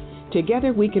road,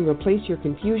 together we can replace your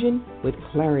confusion with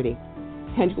clarity.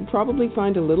 And you'll probably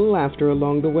find a little laughter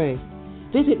along the way.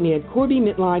 Visit me at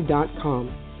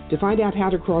CorbyMitleid.com to find out how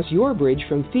to cross your bridge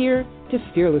from fear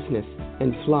to fearlessness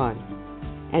and fly.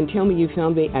 And tell me you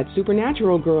found me at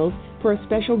Supernatural Girls for a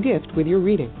special gift with your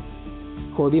reading.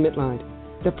 Corby Mitleid,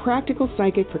 the practical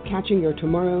psychic for catching your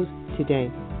tomorrows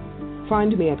today.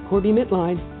 Find me at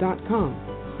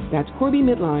CorbyMitleid.com. That's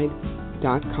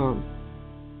CorbyMitleid.com.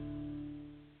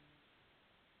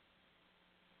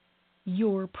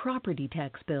 Your property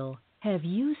tax bill. Have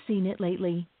you seen it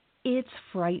lately? It's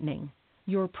frightening.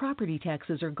 Your property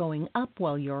taxes are going up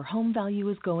while your home value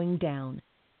is going down.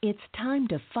 It's time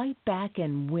to fight back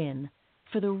and win.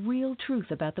 For the real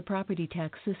truth about the property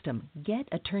tax system, get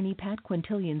attorney Pat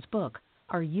Quintilian's book,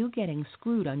 Are You Getting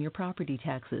Screwed on Your Property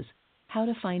Taxes? How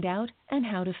to Find Out and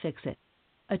How to Fix It.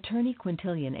 Attorney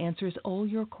Quintilian answers all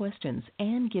your questions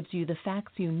and gives you the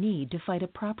facts you need to fight a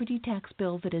property tax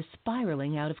bill that is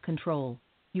spiraling out of control.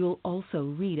 You'll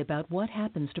also read about what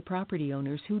happens to property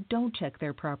owners who don't check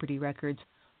their property records,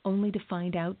 only to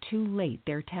find out too late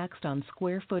they're taxed on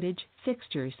square footage,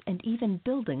 fixtures, and even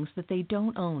buildings that they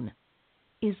don't own.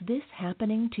 Is this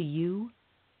happening to you?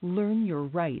 Learn your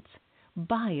rights.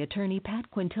 Buy attorney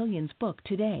Pat Quintilian's book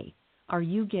today. Are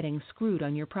You Getting Screwed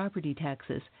on Your Property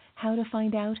Taxes? How to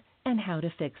Find Out and How to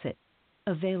Fix It.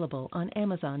 Available on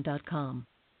Amazon.com.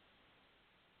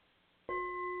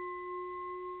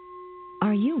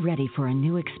 Are you ready for a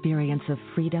new experience of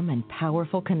freedom and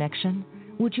powerful connection?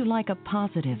 Would you like a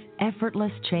positive,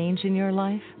 effortless change in your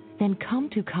life? Then come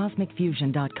to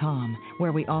CosmicFusion.com,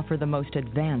 where we offer the most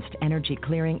advanced energy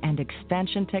clearing and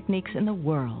expansion techniques in the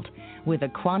world, with a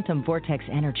quantum vortex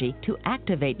energy to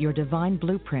activate your divine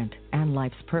blueprint and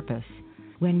life's purpose.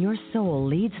 When your soul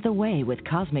leads the way with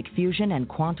cosmic fusion and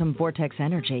quantum vortex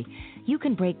energy, you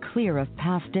can break clear of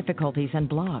past difficulties and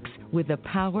blocks with the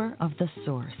power of the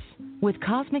source. With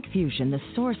Cosmic Fusion, the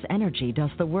source energy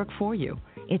does the work for you.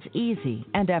 It's easy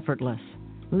and effortless.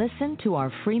 Listen to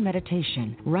our free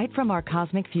meditation right from our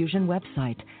Cosmic Fusion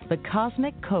website, the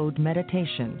Cosmic Code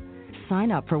Meditation.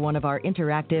 Sign up for one of our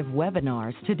interactive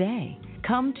webinars today.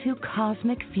 Come to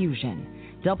Cosmic Fusion,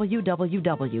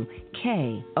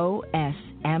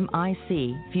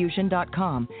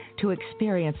 www.KOSMICfusion.com, to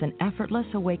experience an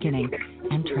effortless awakening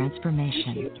and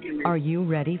transformation. Are you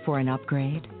ready for an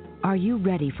upgrade? Are you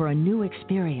ready for a new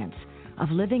experience of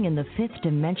living in the fifth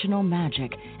dimensional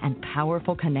magic and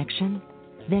powerful connection?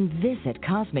 Then visit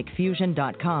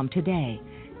CosmicFusion.com today.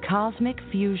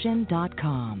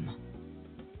 CosmicFusion.com.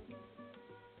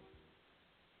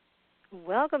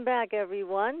 Welcome back,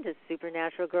 everyone, to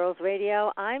Supernatural Girls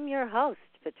Radio. I'm your host,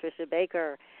 Patricia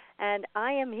Baker, and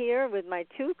I am here with my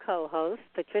two co-hosts,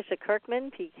 Patricia Kirkman,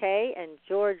 PK, and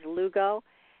George Lugo,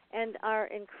 and our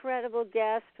incredible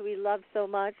guest we love so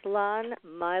much, Lon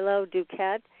Milo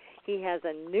DuQuette. He has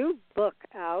a new book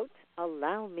out,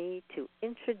 Allow Me to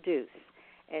Introduce,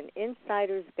 An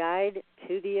Insider's Guide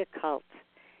to the Occult.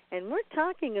 And we're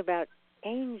talking about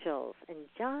angels and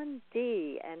John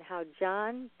Dee and how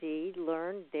John Dee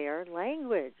learned their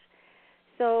language.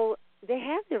 So they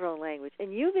have their own language,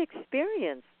 and you've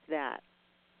experienced that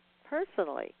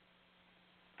personally.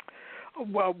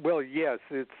 Well, yes,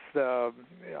 it's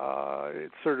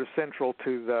sort of central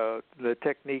to the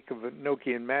technique of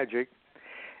Enochian magic,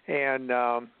 and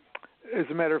as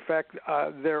a matter of fact,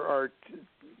 there are,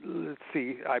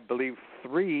 I believe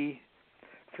three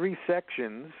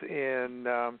sections in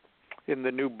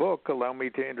the new book, Allow Me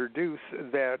to Introduce,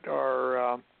 that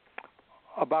are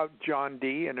about John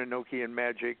Dee and Enochian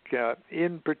magic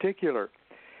in particular.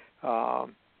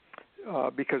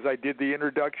 Because I did the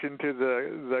introduction to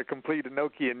the complete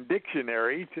Enochian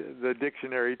dictionary, the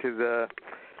dictionary to the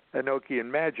Enochian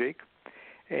magic,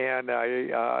 and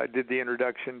I did the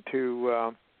introduction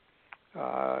to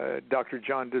Dr.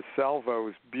 John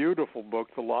DeSalvo's beautiful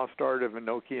book, The Lost Art of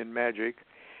Enochian Magic,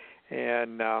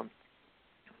 and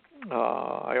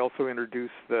I also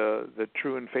introduced the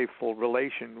True and Faithful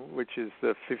Relation, which is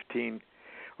the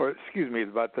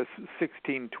about the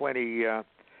 1620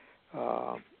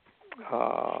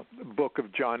 book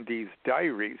of John Dee's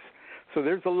diaries. So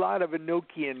there's a lot of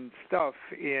Enochian stuff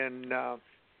in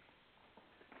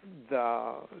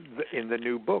the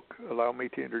new book, Allow Me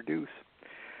to Introduce.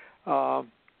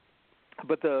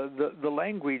 But the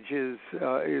language is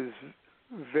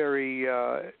very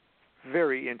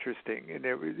very interesting, and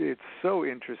it's so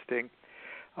interesting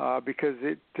because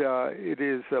it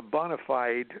is a bona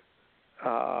fide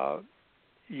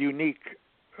unique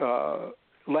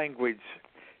language.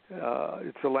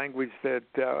 It's a language that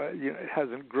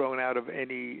hasn't grown out of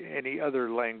any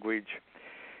other language.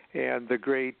 And the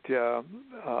great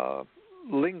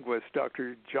linguist,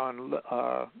 Dr. John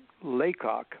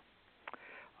Laycock,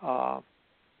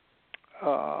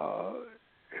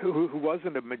 who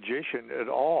wasn't a magician at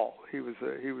all. He was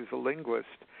a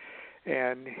linguist,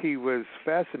 and he was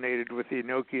fascinated with the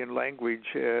Enochian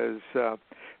language as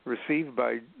received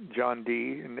by John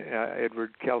Dee and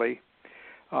Edward Kelly,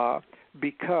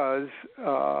 because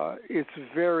it's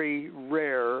very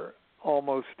rare,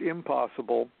 almost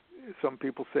impossible. Some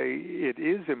people say it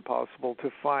is impossible to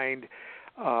find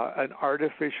a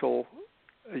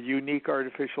unique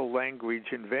artificial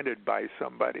language invented by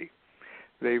somebody.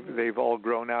 They've all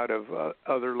grown out of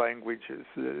other languages.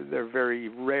 They're very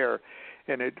rare,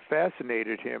 and it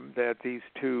fascinated him that these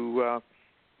two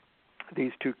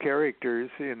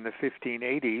characters in the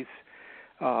 1580s,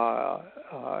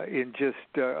 in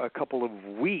just a couple of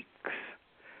weeks,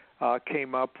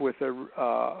 came up with a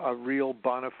real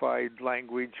bona fide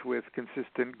language with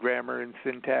consistent grammar and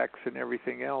syntax and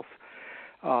everything else.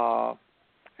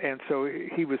 And so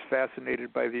he was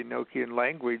fascinated by the Enochian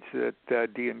language that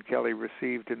Dee and Kelly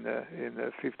received in the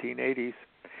 1580s,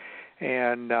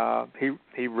 and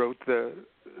he wrote the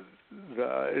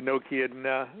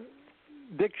Enochian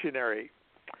dictionary.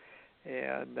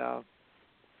 And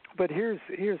but here's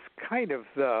kind of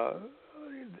the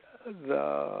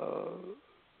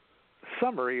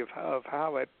summary of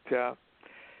how it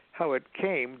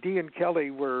came. Dee and Kelly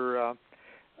were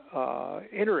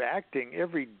interacting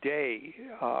every day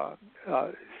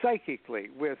psychically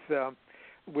with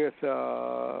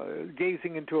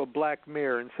gazing into a black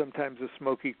mirror and sometimes a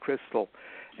smoky crystal,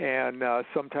 and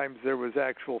sometimes there was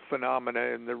actual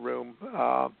phenomena in the room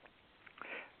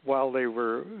while they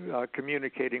were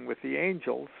communicating with the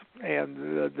angels, and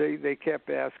they kept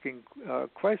asking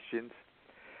questions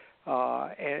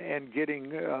and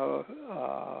getting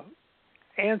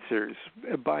answers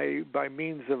by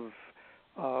means of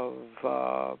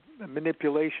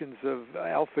manipulations of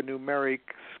alphanumeric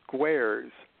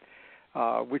squares,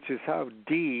 which is how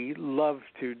Dee loved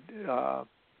to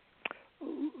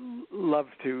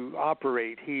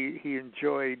operate. He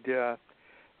enjoyed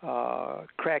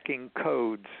cracking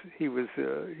codes. He was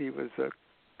a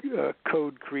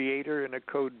code creator and a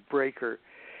code breaker,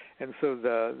 and so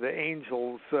the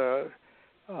angels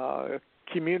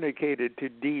communicated to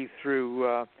Dee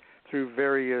through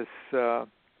various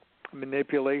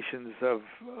manipulations of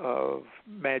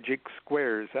magic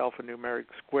squares, alphanumeric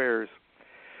squares.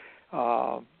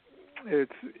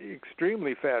 It's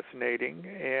extremely fascinating,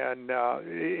 and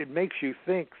it makes you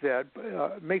think that,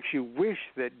 makes you wish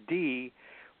that Dee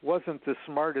wasn't the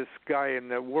smartest guy in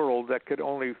the world that could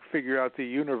only figure out the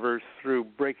universe through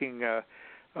breaking a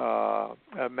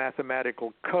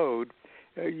mathematical code.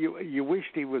 You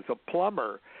wished he was a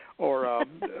plumber or a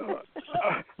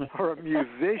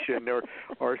musician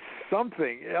or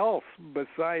something else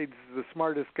besides the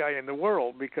smartest guy in the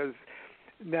world, because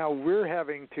now we're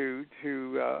having to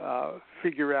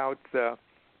figure out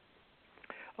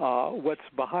what's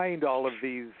behind all of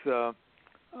these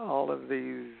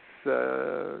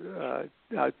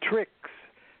tricks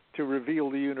to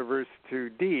reveal the universe to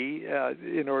Dee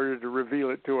in order to reveal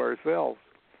it to ourselves.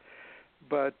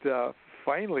 But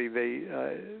finally,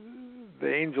 the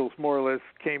angels more or less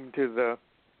came to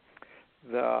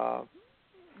the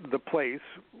place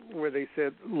where they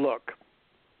said, "Look,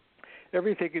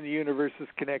 everything in the universe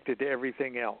is connected to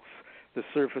everything else. The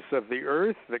surface of the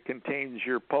earth that contains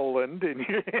your Poland and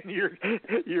your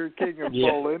king of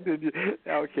Poland, and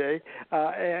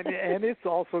and it's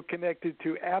also connected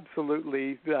to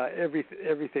absolutely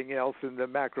everything else in the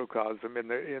macrocosm, in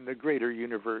the greater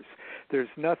universe. There's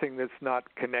nothing that's not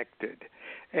connected,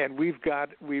 and we've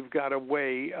got a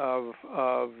way of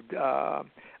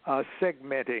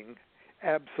segmenting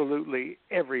absolutely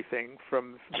everything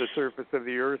from the surface of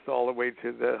the earth all the way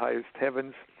to the highest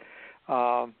heavens,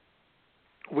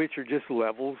 which are just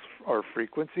levels or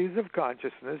frequencies of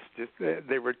consciousness. Just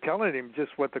they were telling him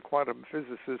just what the quantum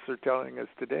physicists are telling us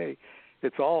today.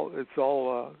 It's all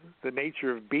the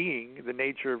nature of being, the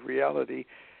nature of reality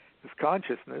is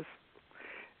consciousness,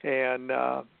 and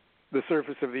the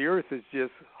surface of the earth is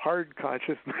just hard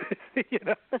consciousness,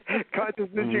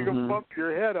 consciousness you can bump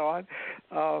your head on.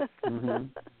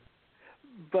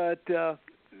 But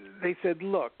they said,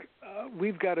 look,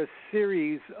 we've got a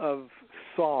series of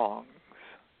songs,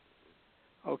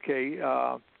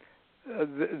 that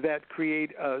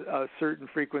create a certain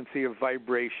frequency of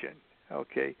vibration,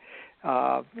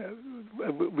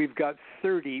 we've got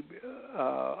 30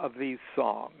 of these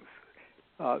songs,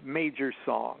 major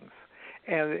songs.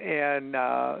 and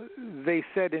they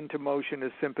set into motion a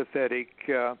sympathetic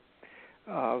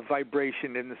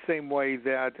vibration in the same way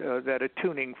that a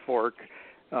tuning fork.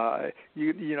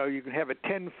 You can have a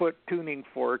 10-foot tuning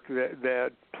fork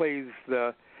that plays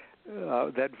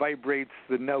that vibrates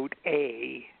the note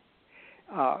A,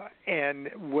 and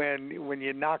when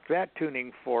you knock that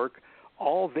tuning fork,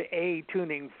 all the A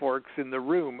tuning forks in the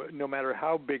room, no matter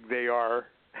how big they are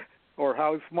or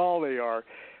how small they are,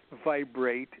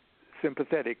 vibrate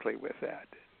sympathetically with that.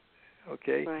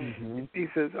 Okay? Right. Mm-hmm. He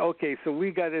says, okay, so we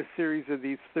got a series of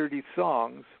these 30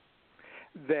 songs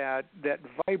that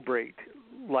vibrate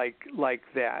like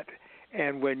that.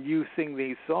 And when you sing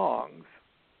these songs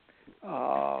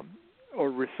or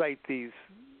recite these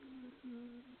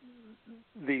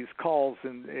calls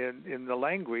in the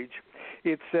language,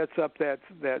 it sets up that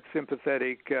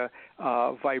sympathetic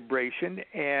vibration,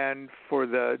 and for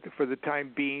the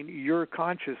time being, your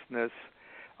consciousness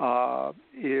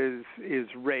is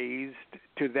raised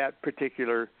to that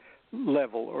particular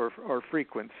level or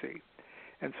frequency,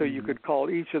 and so you could call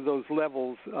each of those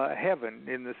levels heaven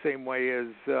in the same way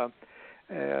as the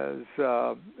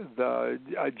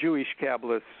Jewish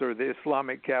Kabbalists or the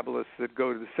Islamic Kabbalists that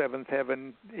go to the seventh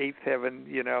heaven, eighth heaven,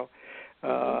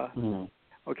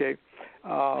 Okay,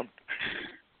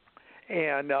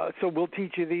 and so we'll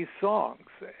teach you these songs,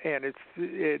 and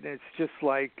it's just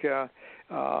like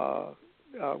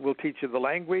we'll teach you the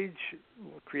language,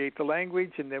 we'll create the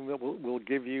language, and then we'll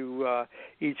give you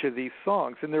each of these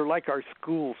songs, and they're like our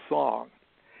school song,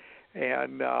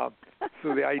 and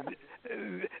so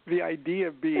the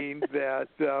idea being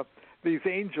that these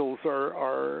angels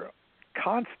are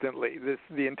constantly,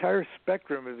 the entire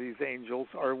spectrum of these angels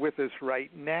are with us right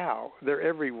now. They're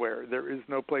everywhere. There is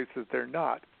no place that they're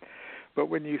not. But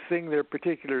when you sing their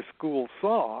particular school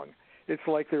song, it's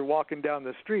like they're walking down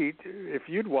the street. If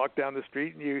you'd walk down the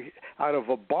street and you out of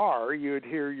a bar, you'd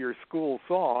hear your school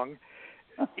song,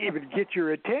 even get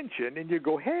your attention, and you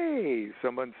go, "Hey,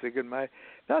 someone's singing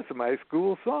that's my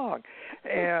school song,"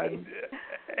 and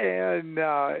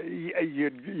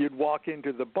you'd walk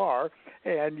into the bar,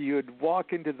 and you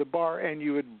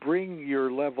would bring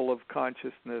your level of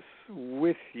consciousness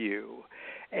with you,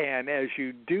 and as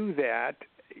you do that,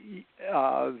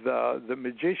 the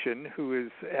magician who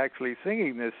is actually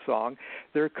singing this song,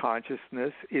 their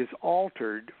consciousness is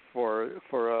altered for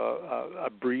a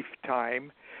brief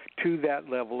time to that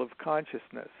level of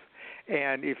consciousness.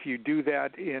 And if you do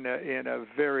that in a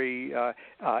very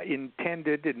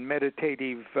intended and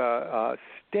meditative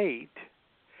state,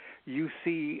 you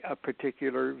see a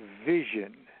particular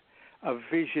vision, a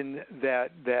vision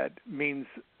that means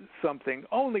something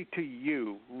only to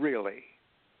you, really.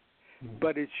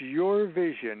 But it's your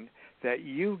vision that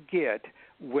you get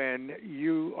when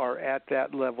you are at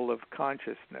that level of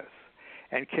consciousness.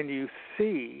 And can you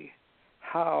see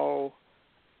how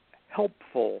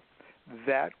helpful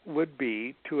that would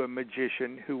be to a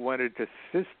magician who wanted to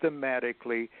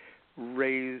systematically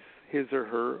raise his or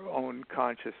her own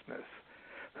consciousness,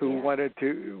 who wanted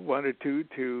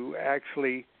to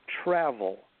actually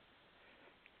travel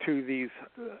to these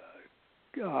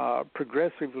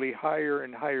progressively higher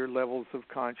and higher levels of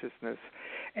consciousness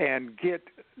and get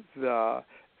the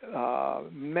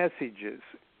messages,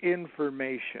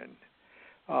 information,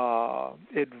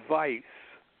 advice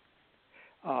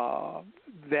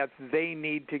that they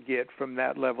need to get from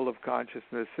that level of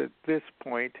consciousness at this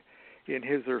point in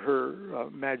his or her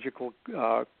magical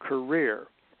career.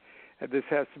 And this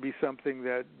has to be something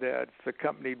that's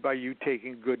accompanied by you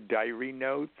taking good diary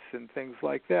notes and things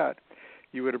like that.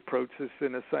 You would approach this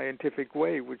in a scientific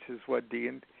way, which is what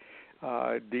Dee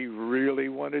really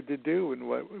wanted to do, and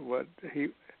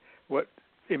what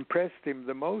impressed him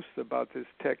the most about this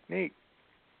technique.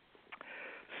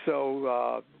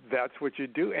 So that's what you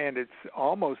do, and it's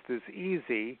almost as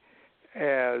easy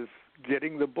as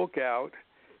getting the book out,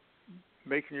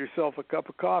 making yourself a cup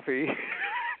of coffee,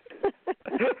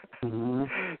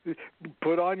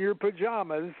 put on your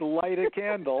pajamas, light a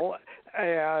candle,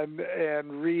 and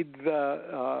read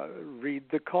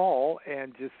the call,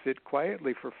 and just sit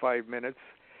quietly for 5 minutes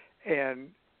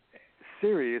and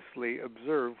seriously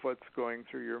observe what's going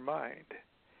through your mind.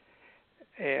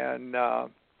 And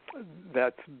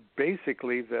that's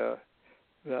basically the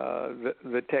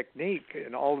technique,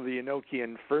 and all of the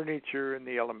Enochian furniture and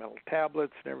the elemental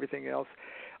tablets and everything else.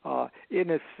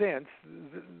 In a sense,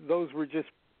 those were just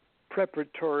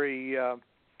preparatory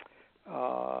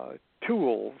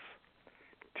tools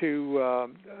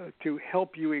to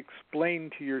help you explain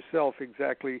to yourself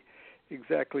exactly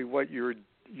what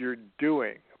you're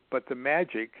doing. But the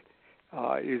magic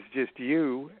is just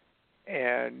you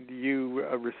and you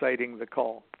reciting the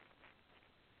call.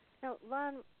 Now,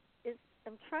 Lon,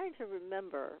 I'm trying to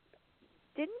remember.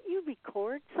 Didn't you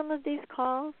record some of these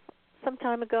calls some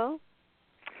time ago?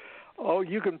 Oh,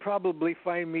 you can probably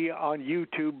find me on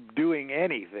YouTube doing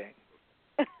anything.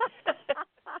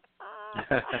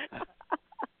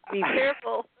 Be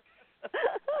careful.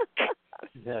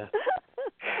 Yeah.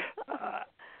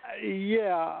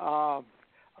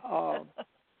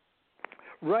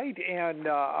 Right, and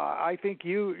I think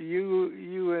you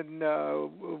and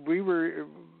we were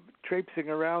traipsing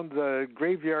around the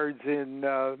graveyards in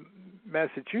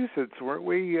Massachusetts, weren't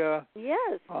we?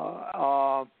 Yes.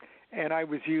 And I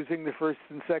was using the first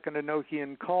and second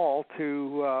Enochian call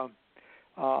to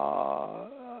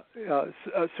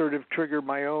sort of trigger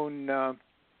my own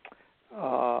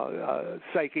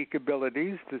psychic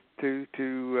abilities to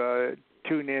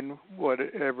tune in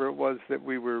whatever it was that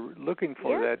we were looking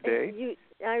for that day.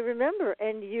 I remember,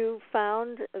 and you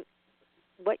found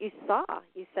what you saw.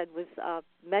 You said was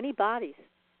many bodies,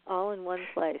 all in one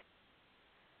place.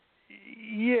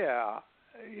 Yeah.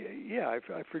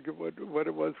 I forget what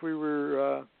it was we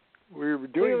were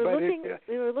doing.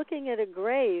 We were looking at a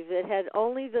grave that had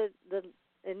only the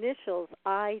initials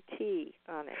IT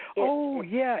on it.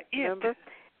 Remember?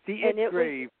 The It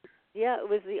grave. It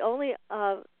was the only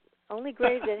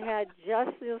grave that had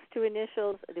just those two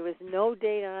initials. There was no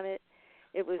date on it.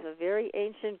 It was a very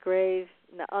ancient grave,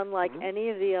 unlike any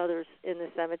of the others in the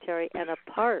cemetery, and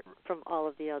apart from all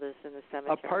of the others in the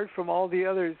cemetery. Apart from all the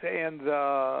others, and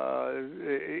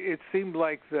it seemed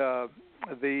like the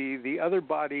other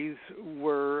bodies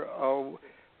were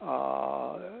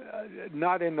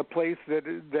not in the place that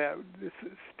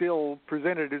still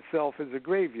presented itself as a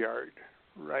graveyard,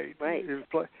 right? Right. It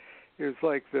was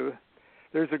like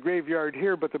there's a graveyard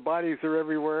here, but the bodies are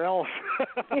everywhere else.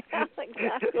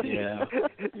 Exactly. Yeah.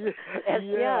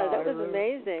 That was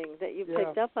amazing that you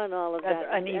picked up on all of that,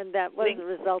 and that was the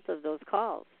result of those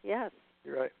calls. Yes.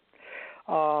 You're right.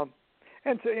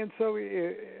 And so,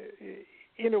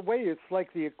 in a way, it's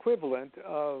like the equivalent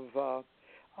of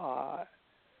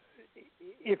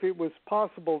if it was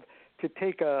possible to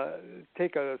take a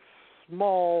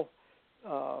small,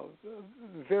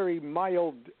 very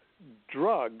mild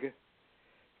drug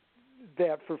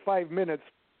that for 5 minutes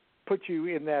put you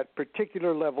in that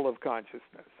particular level of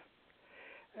consciousness,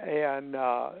 and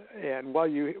while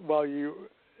you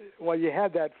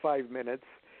had that 5 minutes,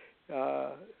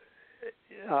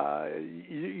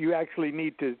 you actually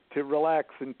need to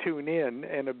relax and tune in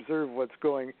and observe what's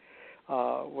going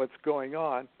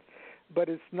on, but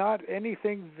it's not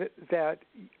anything that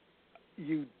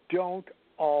you don't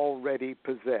already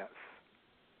possess.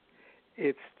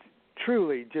 It's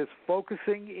truly just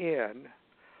focusing in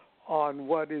on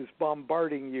what is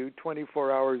bombarding you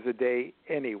 24 hours a day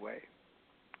anyway.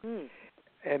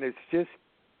 And it's just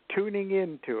tuning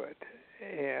into it.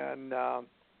 And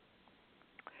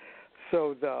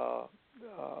so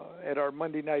at our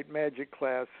Monday night magic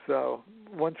class,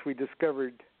 once we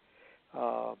discovered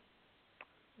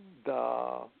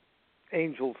the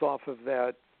angels off of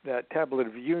that tablet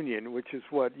of union, which is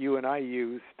what you and I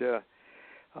used a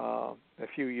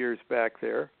few years back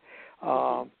there.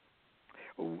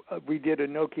 We did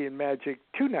Enochian magic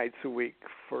 2 nights a week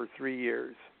for 3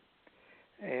 years,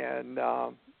 and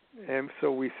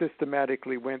so we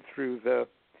systematically went through the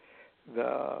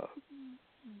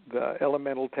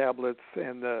elemental tablets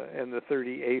and the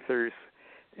 30 aethers,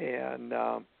 and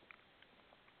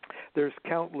there's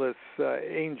countless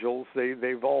angels.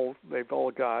 They've all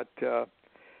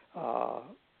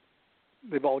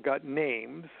got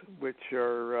names, which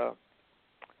are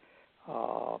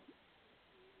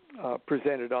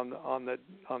presented on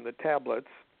the tablets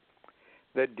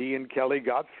that Dee and Kelly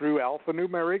got through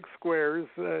alphanumeric squares.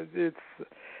 It's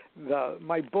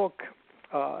my book,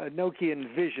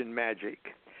 Enochian Vision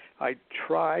Magic. I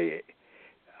try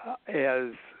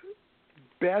as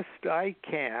best I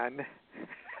can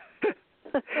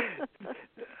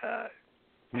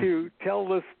to tell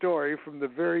the story from the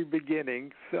very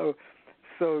beginning, so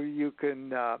you can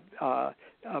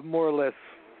more or less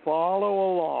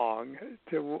follow along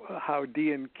to how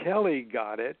Dee and Kelly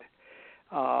got it,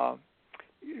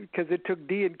 because it took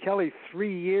Dee and Kelly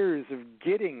 3 years of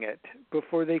getting it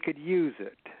before they could use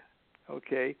it.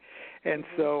 Okay, and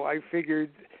so I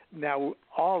figured now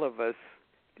all of us,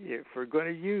 if we're going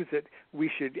to use it, we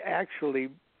should actually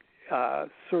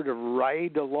sort of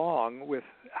ride along with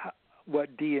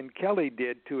what Dee and Kelly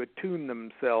did to attune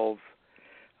themselves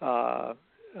to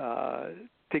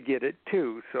get it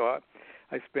too. So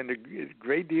I spend a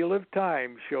great deal of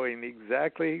time showing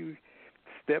exactly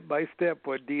step by step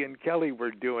what Dee and Kelly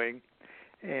were doing,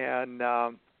 and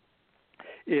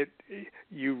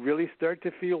you really start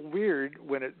to feel weird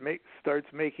when it starts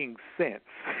making sense.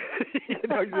 You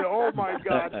know, oh my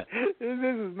God, this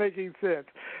is making sense.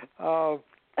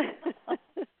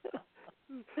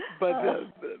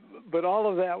 But all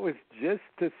of that was just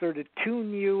to sort of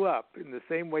tune you up in the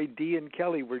same way Dee and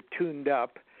Kelly were tuned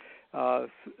up. So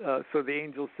the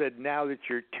angel said, now that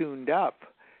you're tuned up,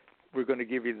 we're going to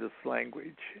give you this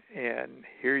language. And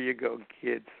here you go,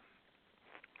 kids.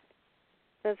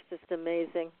 That's just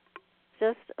amazing.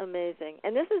 Just amazing.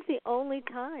 And this is the only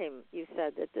time, you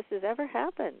said, that this has ever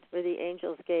happened, where the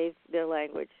angels gave their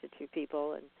language to two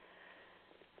people and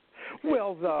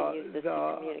well, use this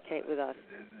to communicate with us.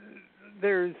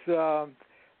 There's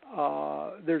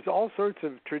all sorts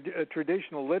of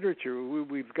traditional literature.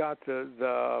 We've got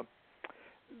the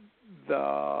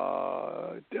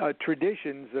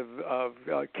traditions of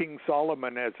King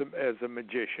Solomon as a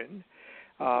magician.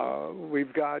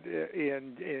 We've got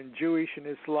in Jewish and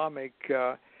Islamic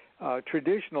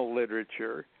traditional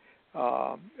literature,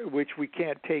 which we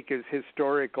can't take as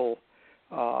historical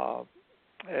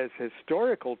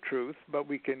truth, but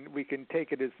we can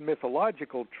take it as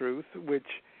mythological truth,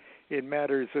 which in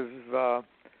matters of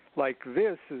like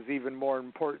this is even more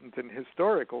important than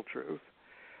historical truth.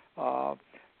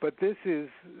 But this is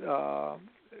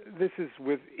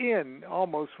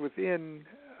almost within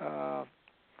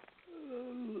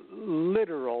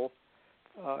literal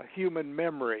human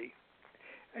memory.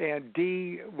 And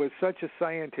Dee was such a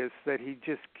scientist that he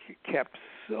just kept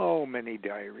so many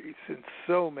diaries and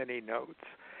so many notes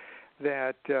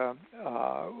that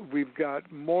we've got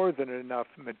more than enough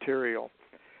material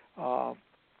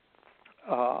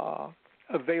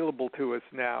available to us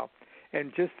now.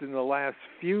 And just in the last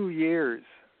few years,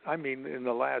 I mean in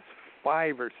the last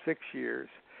 5 or 6 years,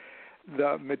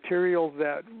 the material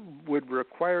that would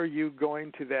require you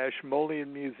going to the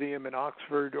Ashmolean Museum in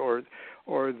Oxford or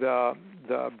the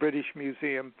British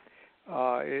Museum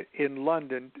in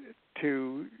London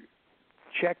to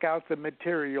check out the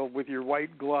material with your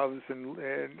white gloves and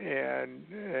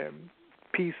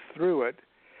piece through it.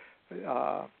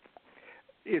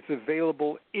 It's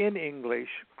available in English,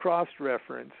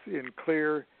 cross-reference in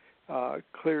clear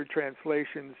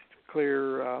translations,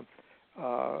 clear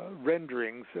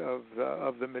renderings of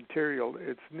the material.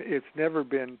 It's never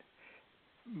been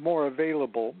more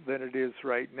available than it is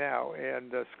right now,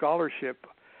 and the scholarship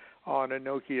on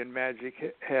Enochian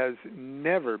magic has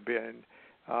never been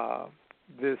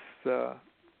this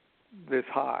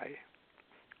high.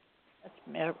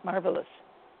 That's marvelous.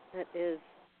 That is,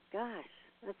 gosh,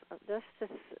 that's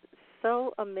just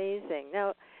so amazing.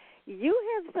 Now, you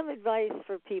have some advice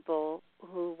for people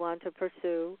who want to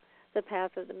pursue the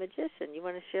path of the magician. You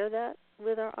want to share that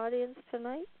with our audience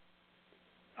tonight?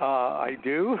 I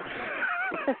do.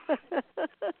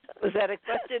 Was that a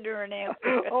question or an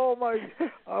answer? Oh my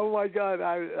God!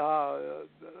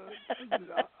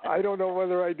 I don't know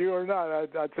whether I do or not.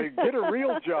 I'd say get a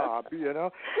real job, you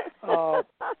know.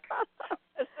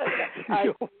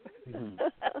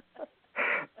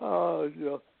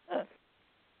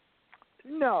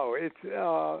 No, it's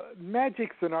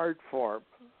magic's an art form.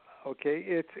 Okay,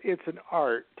 it's an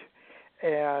art,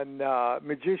 and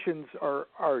magicians are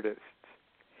artists.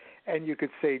 And you could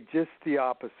say just the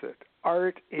opposite.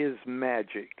 Art is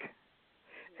magic,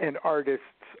 and artists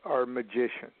are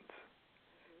magicians.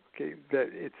 Okay, that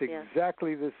it's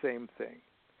exactly the same thing.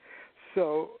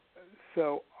 So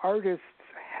artists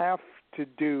have to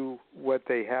do what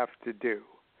they have to do.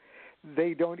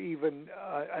 They don't even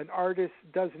an artist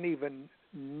doesn't even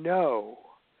know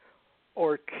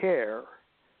or care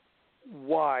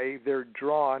why they're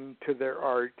drawn to their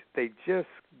art. They just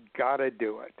gotta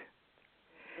do it.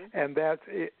 And that's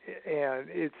it, and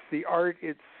it's the art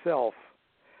itself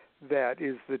that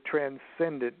is the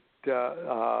transcendent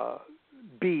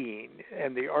being,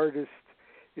 and the artist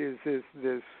is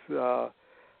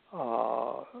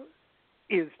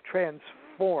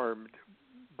transformed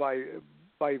by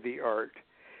the art.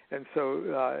 And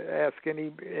so ask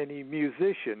any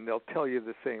musician, they'll tell you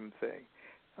the same thing,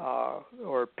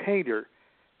 or painter,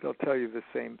 they'll tell you the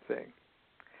same thing.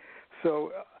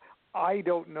 So I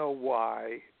don't know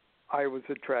why I was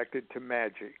attracted to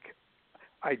magic.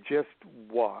 I just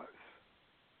was.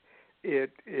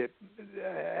 It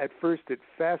at first it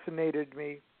fascinated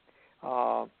me.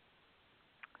 I've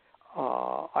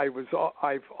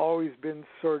always been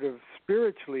sort of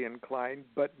spiritually inclined,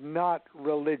 but not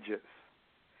religious.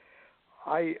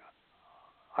 When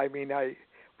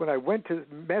I went to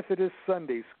Methodist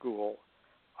Sunday school,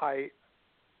 I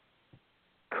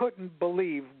couldn't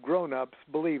believe grown-ups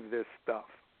believe this stuff.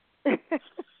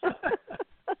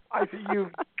 I said,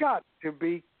 you've got to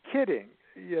be kidding,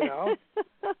 you know.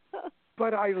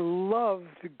 but I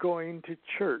loved going to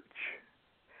church.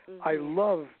 I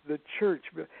love the church,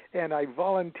 and I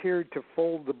volunteered to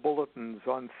fold the bulletins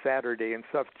on Saturday and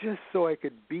stuff just so I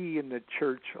could be in the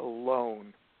church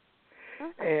alone.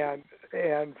 And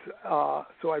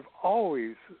so I've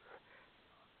always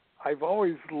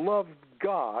loved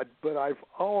God, but I've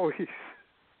always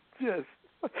just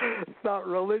thought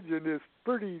religion is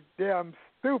pretty damn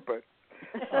stupid.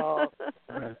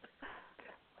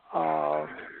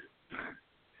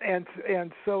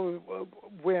 And so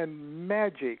when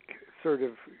magic sort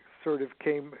of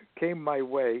came my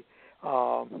way,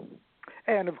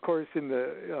 and of course in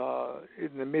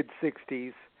the mid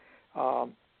 '60s,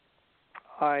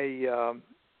 I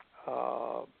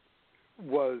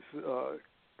was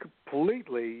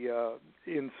completely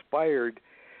inspired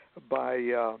by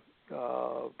a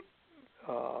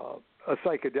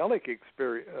psychedelic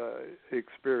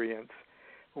experience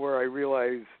where I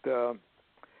realized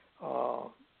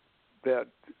that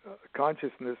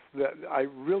consciousness, that I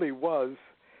really was,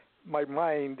 my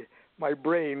mind, my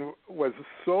brain was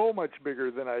so much bigger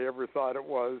than I ever thought it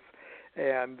was,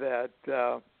 and that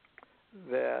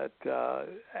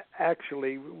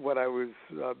actually what I was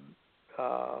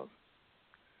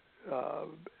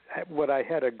what I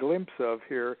had a glimpse of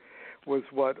here was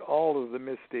what all of the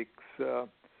mystics,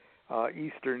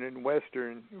 Eastern and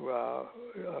Western,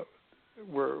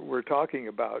 were talking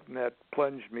about, and that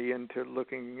plunged me into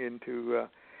looking into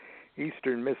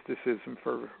Eastern mysticism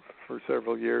for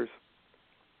several years.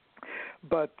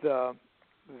 But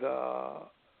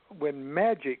when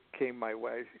magic came my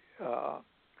way,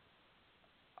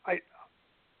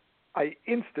 I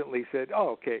instantly said, "Oh,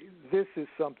 okay, this is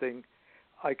something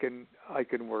I can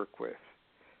work with.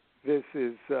 This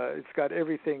is it's got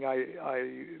everything I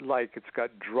like. It's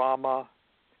got drama.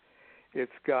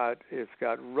 It's got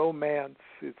romance.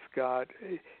 It's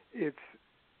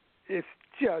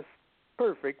just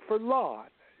perfect for Lon.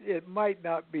 It might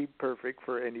not be perfect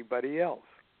for anybody else."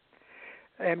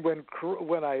 And when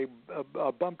I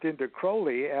bumped into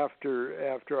Crowley after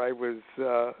I was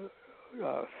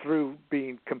through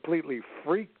being completely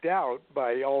freaked out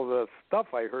by all the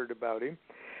stuff I heard about him,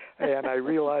 and I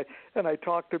realized, and I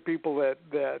talked to people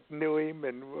that knew him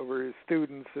and were his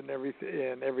students and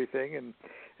everything, and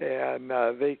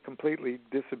they completely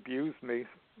disabused me,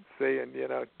 saying,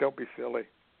 don't be silly,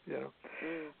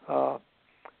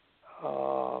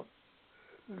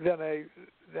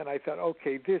 Then I thought,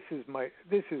 okay, this is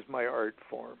my art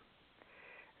form,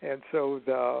 and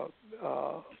so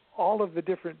all of the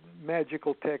different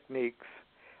magical techniques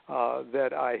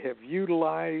that I have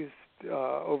utilized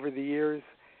over the years,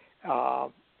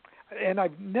 and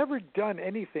I've never done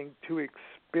anything to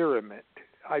experiment.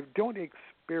 I don't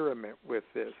experiment with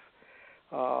this.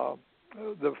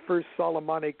 The first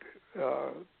Solomonic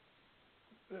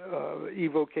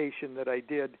evocation that I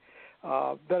did,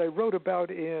 that I wrote about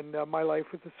in My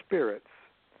Life with the Spirits.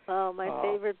 Oh, my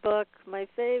favorite book, my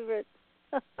favorite.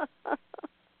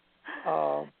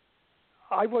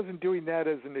 I wasn't doing that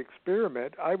as an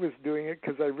experiment. I was doing it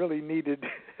because I really needed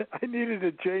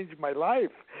to change my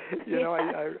life.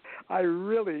 I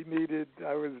really needed.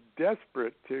 I was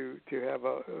desperate to have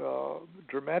a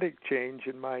dramatic change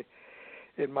in my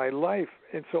life,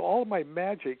 and so all my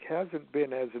magic hasn't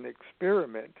been as an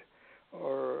experiment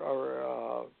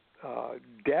or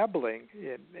dabbling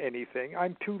in anything.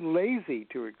 I'm too lazy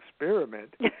to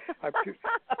experiment. I'm too.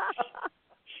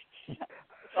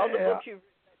 All the books you've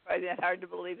written, I find it hard to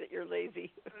believe that you're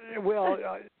lazy. Well,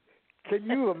 can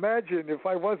you imagine if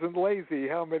I wasn't lazy,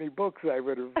 how many books I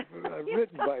would have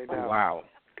written by now? Wow.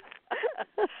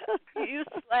 You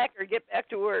slacker, get back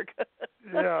to work.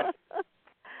 Yeah.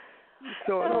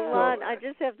 So, Lon, I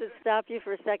just have to stop you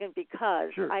for a second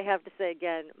because sure. I have to say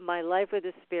again, My Life with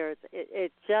the Spirits,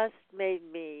 it just made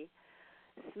me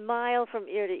smile from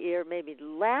ear to ear, made me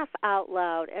laugh out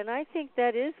loud, and I think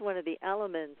that is one of the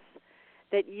elements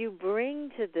that you bring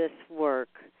to this work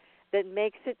that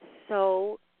makes it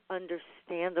so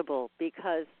understandable,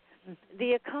 because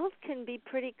the occult can be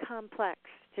pretty complex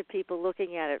to people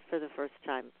looking at it for the first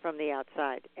time from the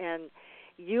outside, and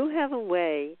you have a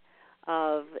way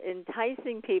of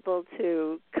enticing people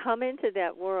to come into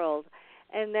that world,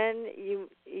 and then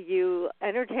you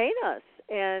entertain us,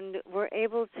 and we're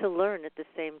able to learn at the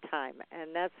same time,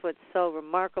 and that's what's so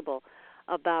remarkable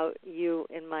about you,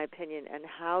 in my opinion, and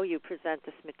how you present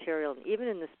this material. Even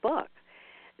in this book,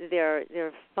 there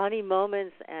are funny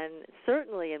moments, and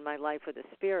certainly in My Life with the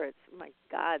Spirits, my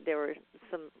God, there were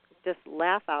some just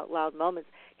laugh out loud moments.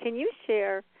 Can you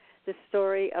share the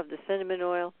story of the cinnamon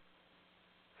oil?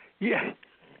 Yeah,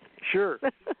 sure.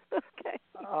 Okay.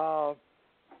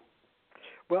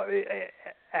 Well,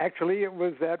 Actually, it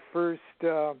was that first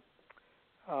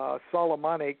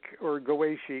Solomonic or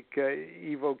Goetic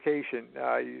evocation.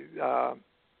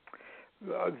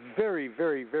 A very,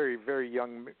 very, very, very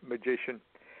young magician.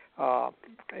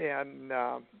 And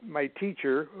my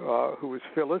teacher, who was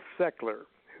Phyllis Seckler,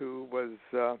 who was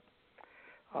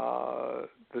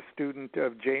the student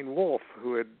of Jane Wolfe,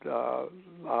 who had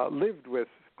lived with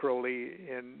Crowley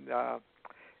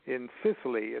in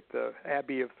Sicily at the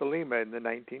Abbey of Thelema in the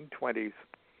 1920s.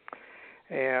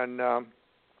 And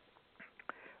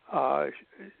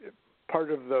part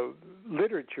of the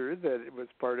literature that was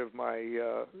part of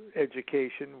my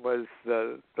education was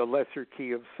the Lesser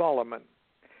Key of Solomon,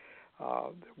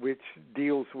 which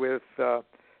deals with the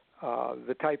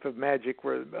type of magic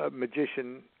where a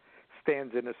magician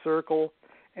stands in a circle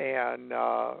and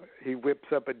he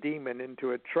whips up a demon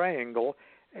into a triangle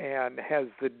and has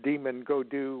the demon go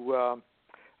do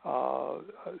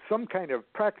some kind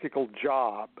of practical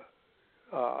job.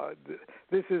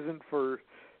 This isn't for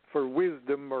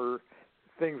wisdom or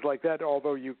things like that,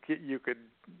 although you could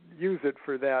use it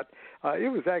for that.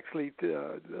 It was actually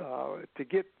to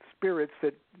get spirits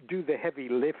that do the heavy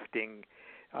lifting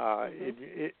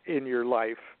in your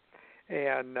life.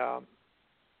 And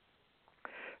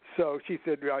so she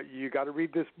said, you got to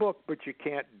read this book, but you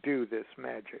can't do this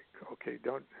magic. Okay,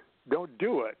 don't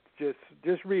do it.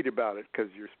 Just read about it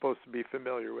because you're supposed to be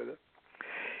familiar with it.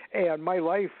 And my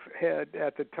life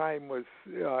at the time was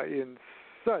in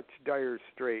such dire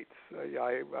straits.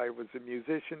 I was a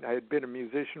musician. I had been a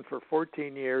musician for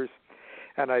 14 years,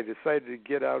 and I decided to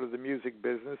get out of the music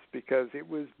business because it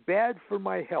was bad for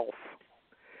my health,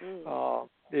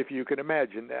 if you can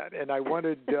imagine that. And I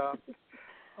wanted,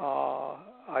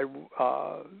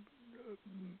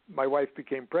 my wife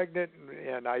became pregnant,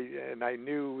 and I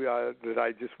knew that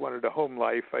I just wanted a home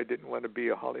life. I didn't want to be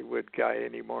a Hollywood guy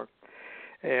anymore.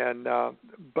 And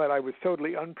but I was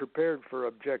totally unprepared for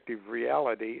objective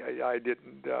reality. I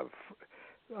didn't.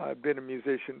 I've been a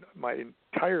musician my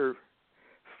entire,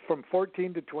 from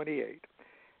 14 to 28,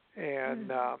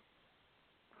 and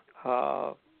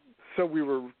so we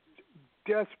were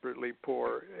desperately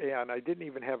poor, and I didn't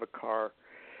even have a car.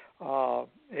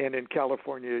 And in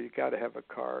California, you got to have a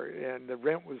car, and the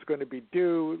rent was going to be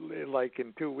due like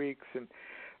in 2 weeks, and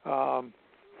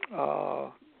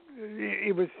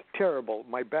it was terrible.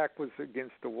 My back was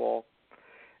against the wall,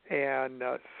 and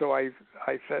so I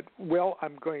said, well,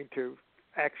 I'm going to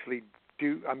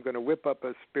whip up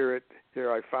a spirit here.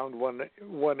 I found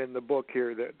one in the book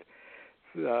here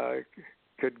that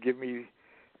could give me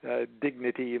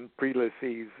dignity and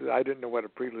prelacies. I didn't know what a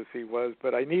prelacy was,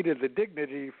 but I needed the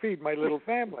dignity to feed my little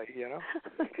family, you know.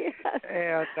 Yes.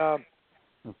 And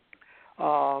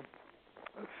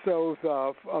so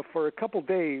for a couple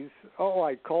days,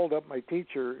 I called up my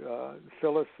teacher,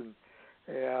 Phyllis,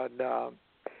 and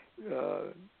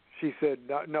she said,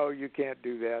 no, you can't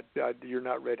do that. You're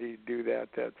not ready to do that.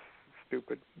 That's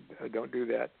stupid. Don't do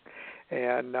that.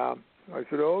 And I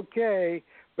said, okay.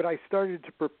 But I started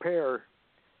to prepare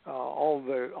all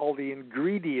the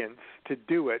ingredients to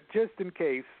do it, just in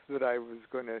case that I was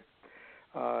going to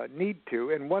need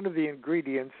to. And one of the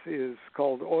ingredients is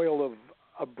called oil of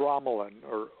abramelin,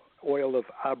 or oil of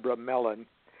abramelin,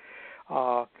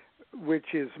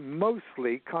 which is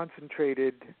mostly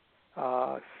concentrated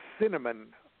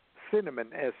cinnamon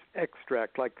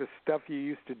extract, like the stuff you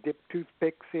used to dip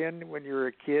toothpicks in when you were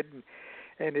a kid,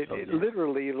 and it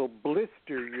literally it'll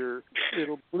blister your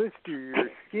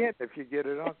skin if you get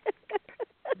it on.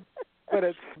 But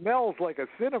it smells like a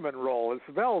cinnamon roll. It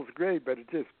smells great, but it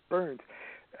just burns.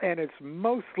 And it's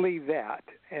mostly that,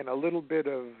 and a little bit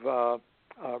of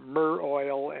myrrh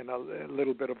oil and a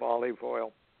little bit of olive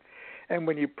oil. And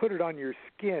when you put it on your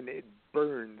skin, it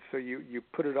burns. So you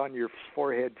put it on your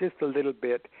forehead just a little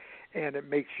bit, and it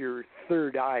makes your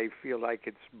third eye feel like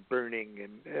it's burning,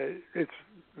 and it's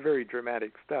very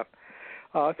dramatic stuff.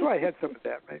 So I had some of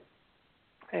that, right?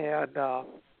 And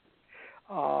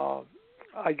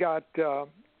I got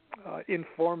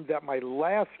informed that my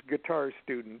last guitar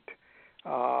student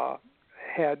was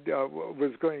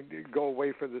going to go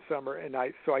away for the summer, and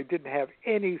so I didn't have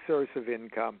any source of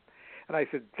income. And I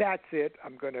said, that's it.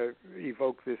 I'm going to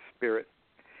evoke this spirit.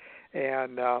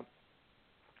 And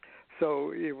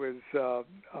so it was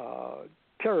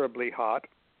terribly hot,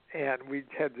 and we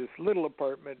had this little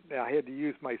apartment. I had to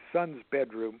use my son's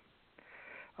bedroom.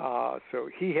 So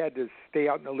he had to stay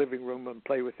out in the living room and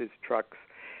play with his trucks.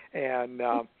 And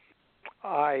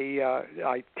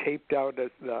I taped out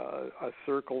a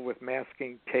circle with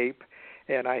masking tape,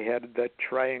 and I had the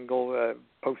triangle,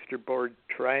 poster board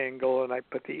triangle, and I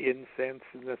put the incense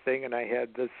in the thing, and I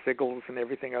had the sigils and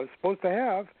everything I was supposed to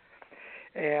have.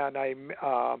 and I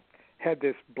had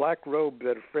this black robe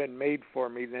that a friend made for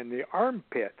me. Then the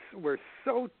armpits were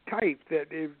so tight that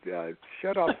it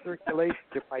shut off circulation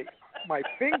to my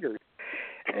fingers,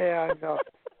 and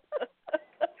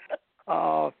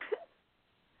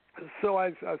so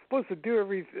I was supposed to do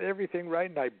everything right,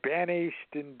 and I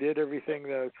banished and did everything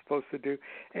that I was supposed to do,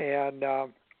 and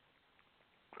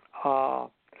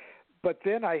but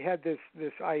then I had this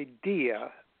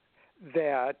idea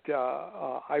that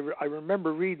I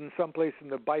remember reading someplace in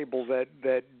the Bible that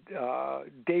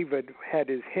David had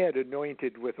his head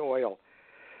anointed with oil.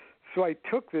 So I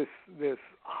took this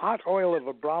hot oil of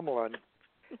Abramelin,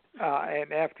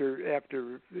 and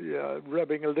after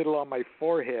rubbing a little on my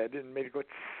forehead and made it go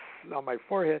on my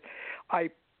forehead,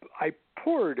 I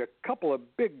poured a couple of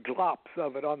big glops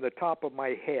of it on the top of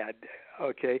my head,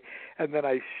 okay, and then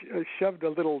I shoved a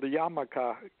little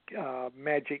yarmulke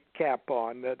magic cap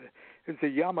on. That is a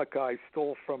yarmulke I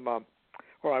stole from,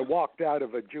 or I walked out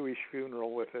of a Jewish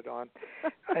funeral with it on,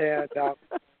 and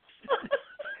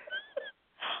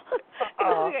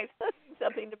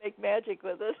something to make magic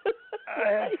with it.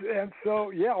 and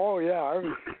so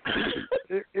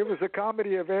it was a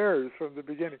comedy of errors from the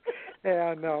beginning,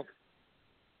 and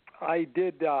I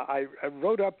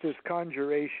wrote up this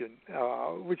conjuration,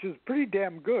 which is pretty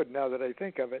damn good now that I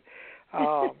think of it.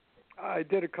 I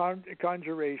did a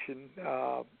conjuration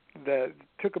that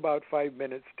took about 5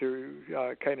 minutes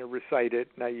to kind of recite it,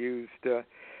 and I used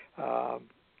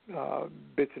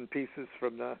bits and pieces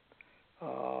from the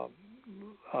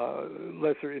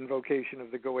lesser invocation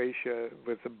of the Goetia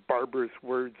with the barbarous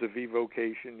words of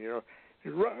evocation,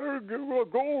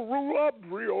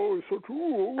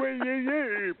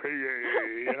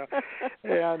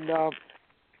 and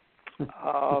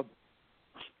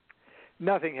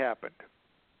nothing happened.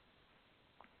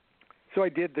 So I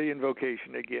did the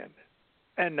invocation again,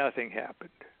 and nothing happened.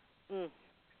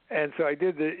 And so I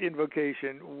did the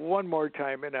invocation one more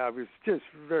time, and I was just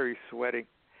very sweating,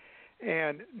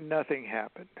 and nothing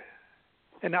happened.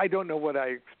 And I don't know what I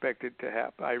expected to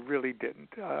happen. I really didn't.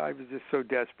 I was just so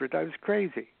desperate. I was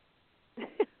crazy.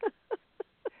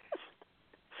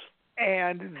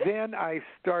 And then I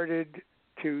started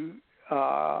to,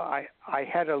 I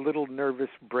had a little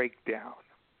nervous breakdown.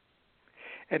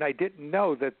 And I didn't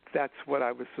know that that's what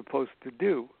I was supposed to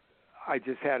do. I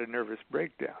just had a nervous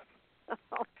breakdown.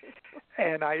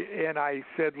 And I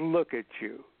said, look at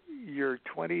you. You're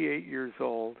 28 years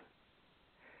old.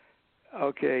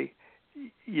 Okay.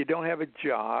 You don't have a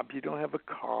job. You don't have a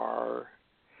car.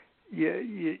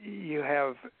 You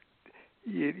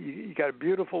got a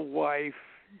beautiful wife.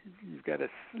 You've got a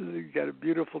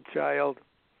beautiful child.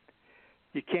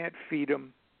 You can't feed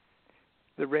them.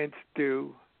 The rent's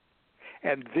due.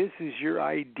 And this is your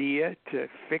idea to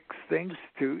fix things,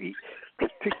 to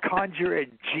conjure a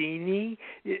genie?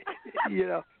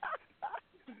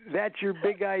 That's your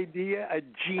big idea, a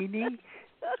genie?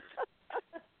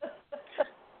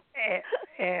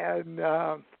 And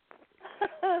I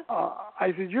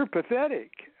said, you're pathetic.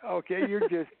 Okay, you're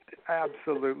just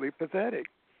absolutely pathetic.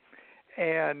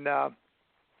 And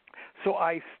so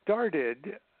I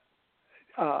started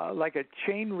like a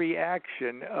chain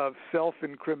reaction of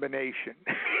self-incrimination.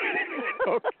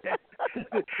 Okay,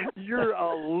 you're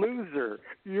a loser.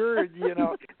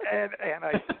 And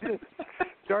I just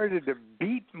started to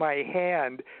beat my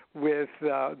hand with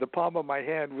the palm of my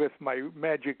hand with my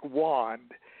magic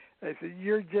wand. I said,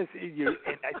 and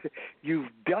I said, you've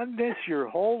done this your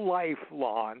whole life,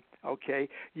 Lon, okay?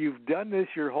 You've done this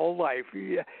your whole life.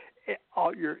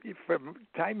 From the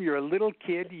time you're a little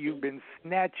kid, you've been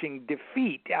snatching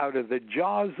defeat out of the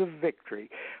jaws of victory.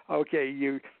 Okay,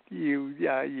 you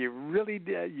really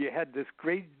did. You had this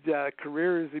great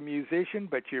career as a musician,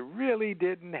 but you really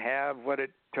didn't have what it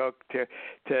took to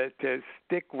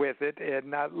stick with it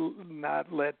and not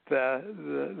let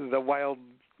the wild,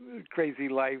 crazy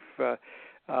life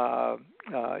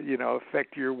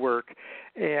affect your work,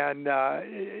 and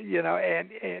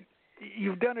and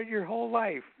you've done it your whole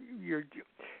life. You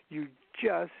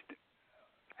just,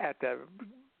 at the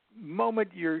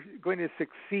moment you're going to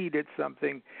succeed at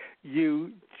something,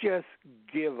 you just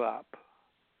give up.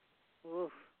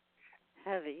 Oof,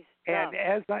 heavy stuff.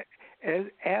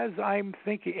 And as I'm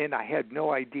thinking, and I had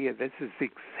no idea this is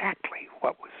exactly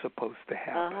what was supposed to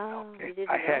happen. Okay?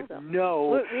 I had no.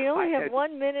 Look, we only have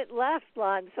 1 minute left,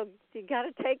 Lon, so you got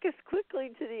to take us quickly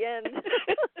to the end.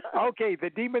 Okay, the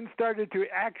demon started to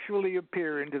actually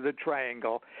appear into the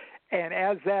triangle, and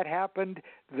as that happened,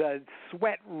 the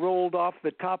sweat rolled off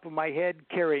the top of my head,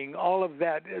 carrying all of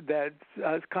that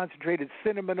concentrated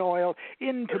cinnamon oil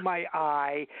into my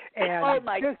eye, and oh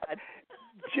my God.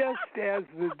 just as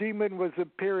the demon was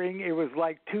appearing, it was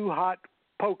like two hot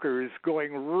pokers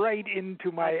going right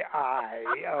into my eye.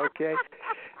 Okay.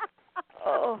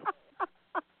 Oh.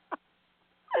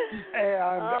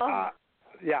 And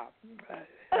yeah,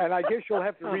 and I guess you'll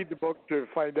have to read the book to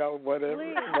find out what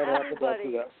happened after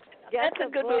that. That's a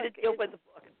good way to deal with the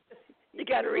book. You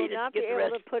got to read it. You will not get be the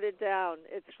able rest. to put it down.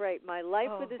 It's great. My Life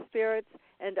with the Spirits,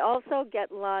 and also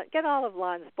get all of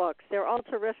Lon's books. They're all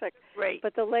terrific. Great.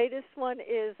 But the latest one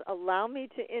is Allow Me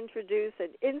to Introduce an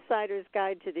Insider's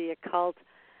Guide to the Occult.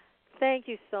 Thank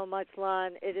you so much,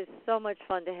 Lon. It is so much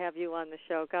fun to have you on the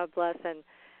show. God bless,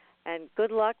 and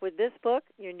good luck with this book,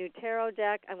 your new tarot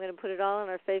deck. I'm going to put it all on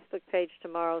our Facebook page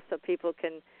tomorrow so people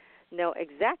can know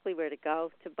exactly where to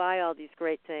go to buy all these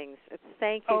great things.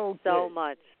 Thank you so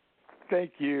much.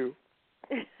 Thank you.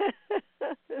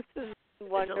 This is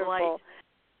wonderful.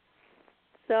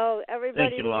 So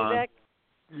everybody will be back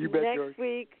next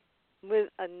week with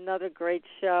another great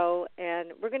show,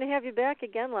 and we're going to have you back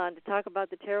again, Lon, to talk about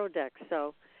the tarot deck.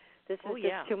 So this is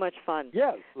just too much fun.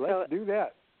 Yes, let's do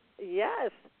that.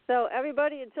 Yes. So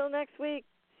everybody, until next week,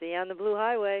 see you on the Blue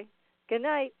Highway. Good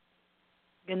night.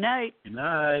 Good night. Good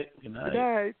night. Good night. Good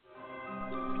night.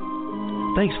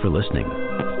 Thanks for listening.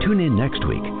 Tune in next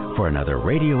week for another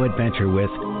radio adventure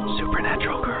with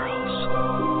Supernatural Girls.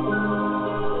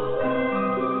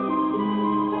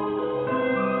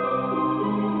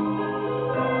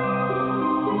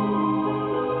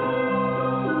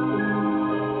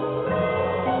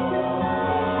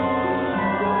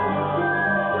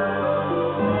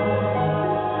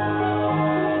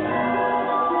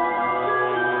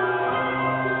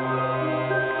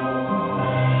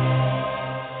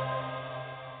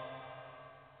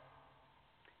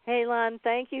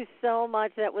 Thank you so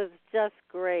much. That was just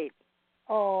great.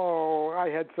 Oh, I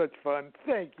had such fun.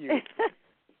 Thank you.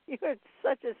 You were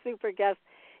such a super guest.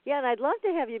 Yeah, and I'd love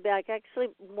to have you back. I actually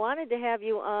wanted to have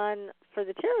you on for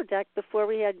the tarot deck before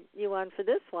we had you on for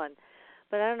this one.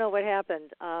 But I don't know what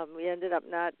happened. We ended up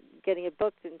not getting it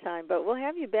booked in time. But we'll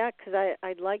have you back because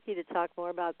I'd like you to talk more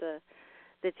about the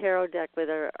tarot deck with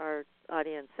our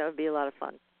audience. That would be a lot of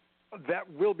fun.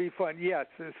 That will be fun, yes.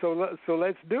 So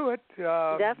let's do it.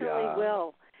 Definitely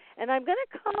will. And I'm going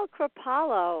to call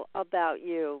Qaballah about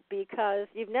you because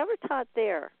you've never taught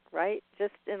there, right?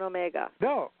 Just in Omega.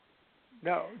 No,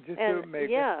 just in Omega.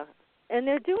 Yeah, and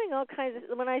they're doing all kinds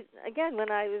of. When I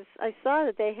saw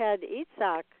that they had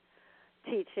Itzhak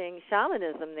teaching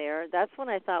shamanism there. That's when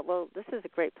I thought, well, this is a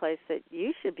great place that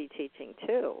you should be teaching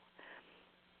too.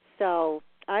 So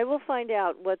I will find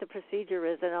out what the procedure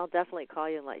is, and I'll definitely call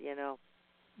you and let you know.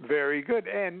 Very good.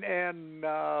 And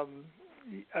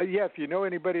yeah, if you know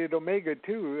anybody at Omega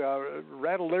too,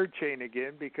 rattle their chain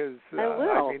again because I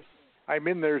will. I'm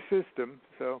in their system.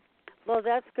 So. Well,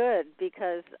 that's good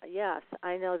because yes,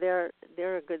 I know they're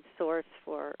a good source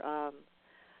for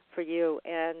you,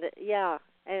 and yeah,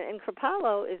 and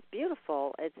Qaballah is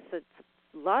beautiful. It's a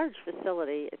large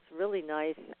facility. It's really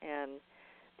nice, and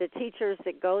the teachers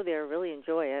that go there really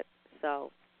enjoy it.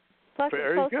 So, plus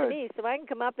it's close to me, so I can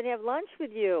come up and have lunch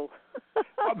with you.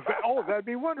 Oh, that'd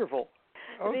be wonderful.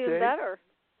 Okay. Even better.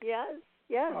 Yes.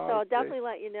 Okay. So I'll definitely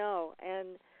let you know.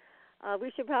 And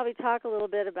we should probably talk a little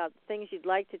bit about things you'd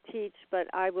like to teach, but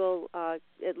I will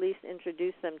at least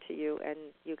introduce them to you, and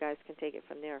you guys can take it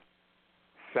from there.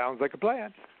 Sounds like a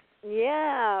plan.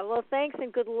 Yeah. Well, thanks,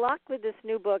 and good luck with this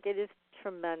new book. It is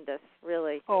tremendous,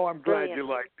 really. Oh, I'm glad you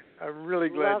liked it. I'm really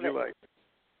glad you liked it.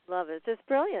 Love it. Just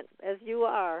brilliant, as you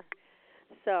are.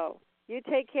 So you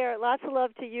take care. Lots of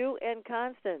love to you and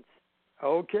Constance.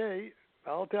 Okay.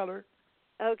 I'll tell her.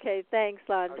 Okay. Thanks,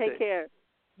 Lon. Okay. Take care.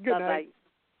 Good Bye-bye. night.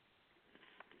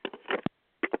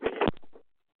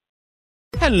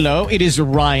 Hello, it is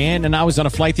Ryan, and I was on a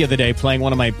flight the other day playing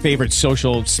one of my favorite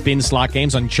social spin slot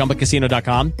games on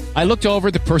ChumbaCasino.com. I looked over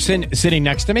at the person sitting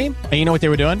next to me, and you know what they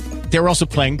were doing? They were also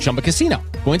playing Chumba Casino.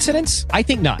 Coincidence? I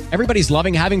think not. Everybody's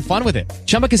loving having fun with it.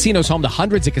 Chumba Casino is home to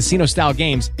hundreds of casino-style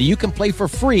games that you can play for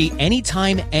free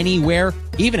anytime, anywhere,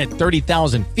 even at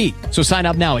 30,000 feet. So sign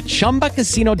up now at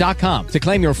ChumbaCasino.com to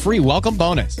claim your free welcome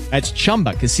bonus. That's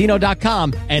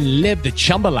ChumbaCasino.com and live the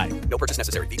Chumba life. No purchase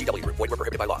necessary. VGW. Void where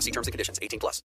prohibited by law. See terms and conditions. 18+.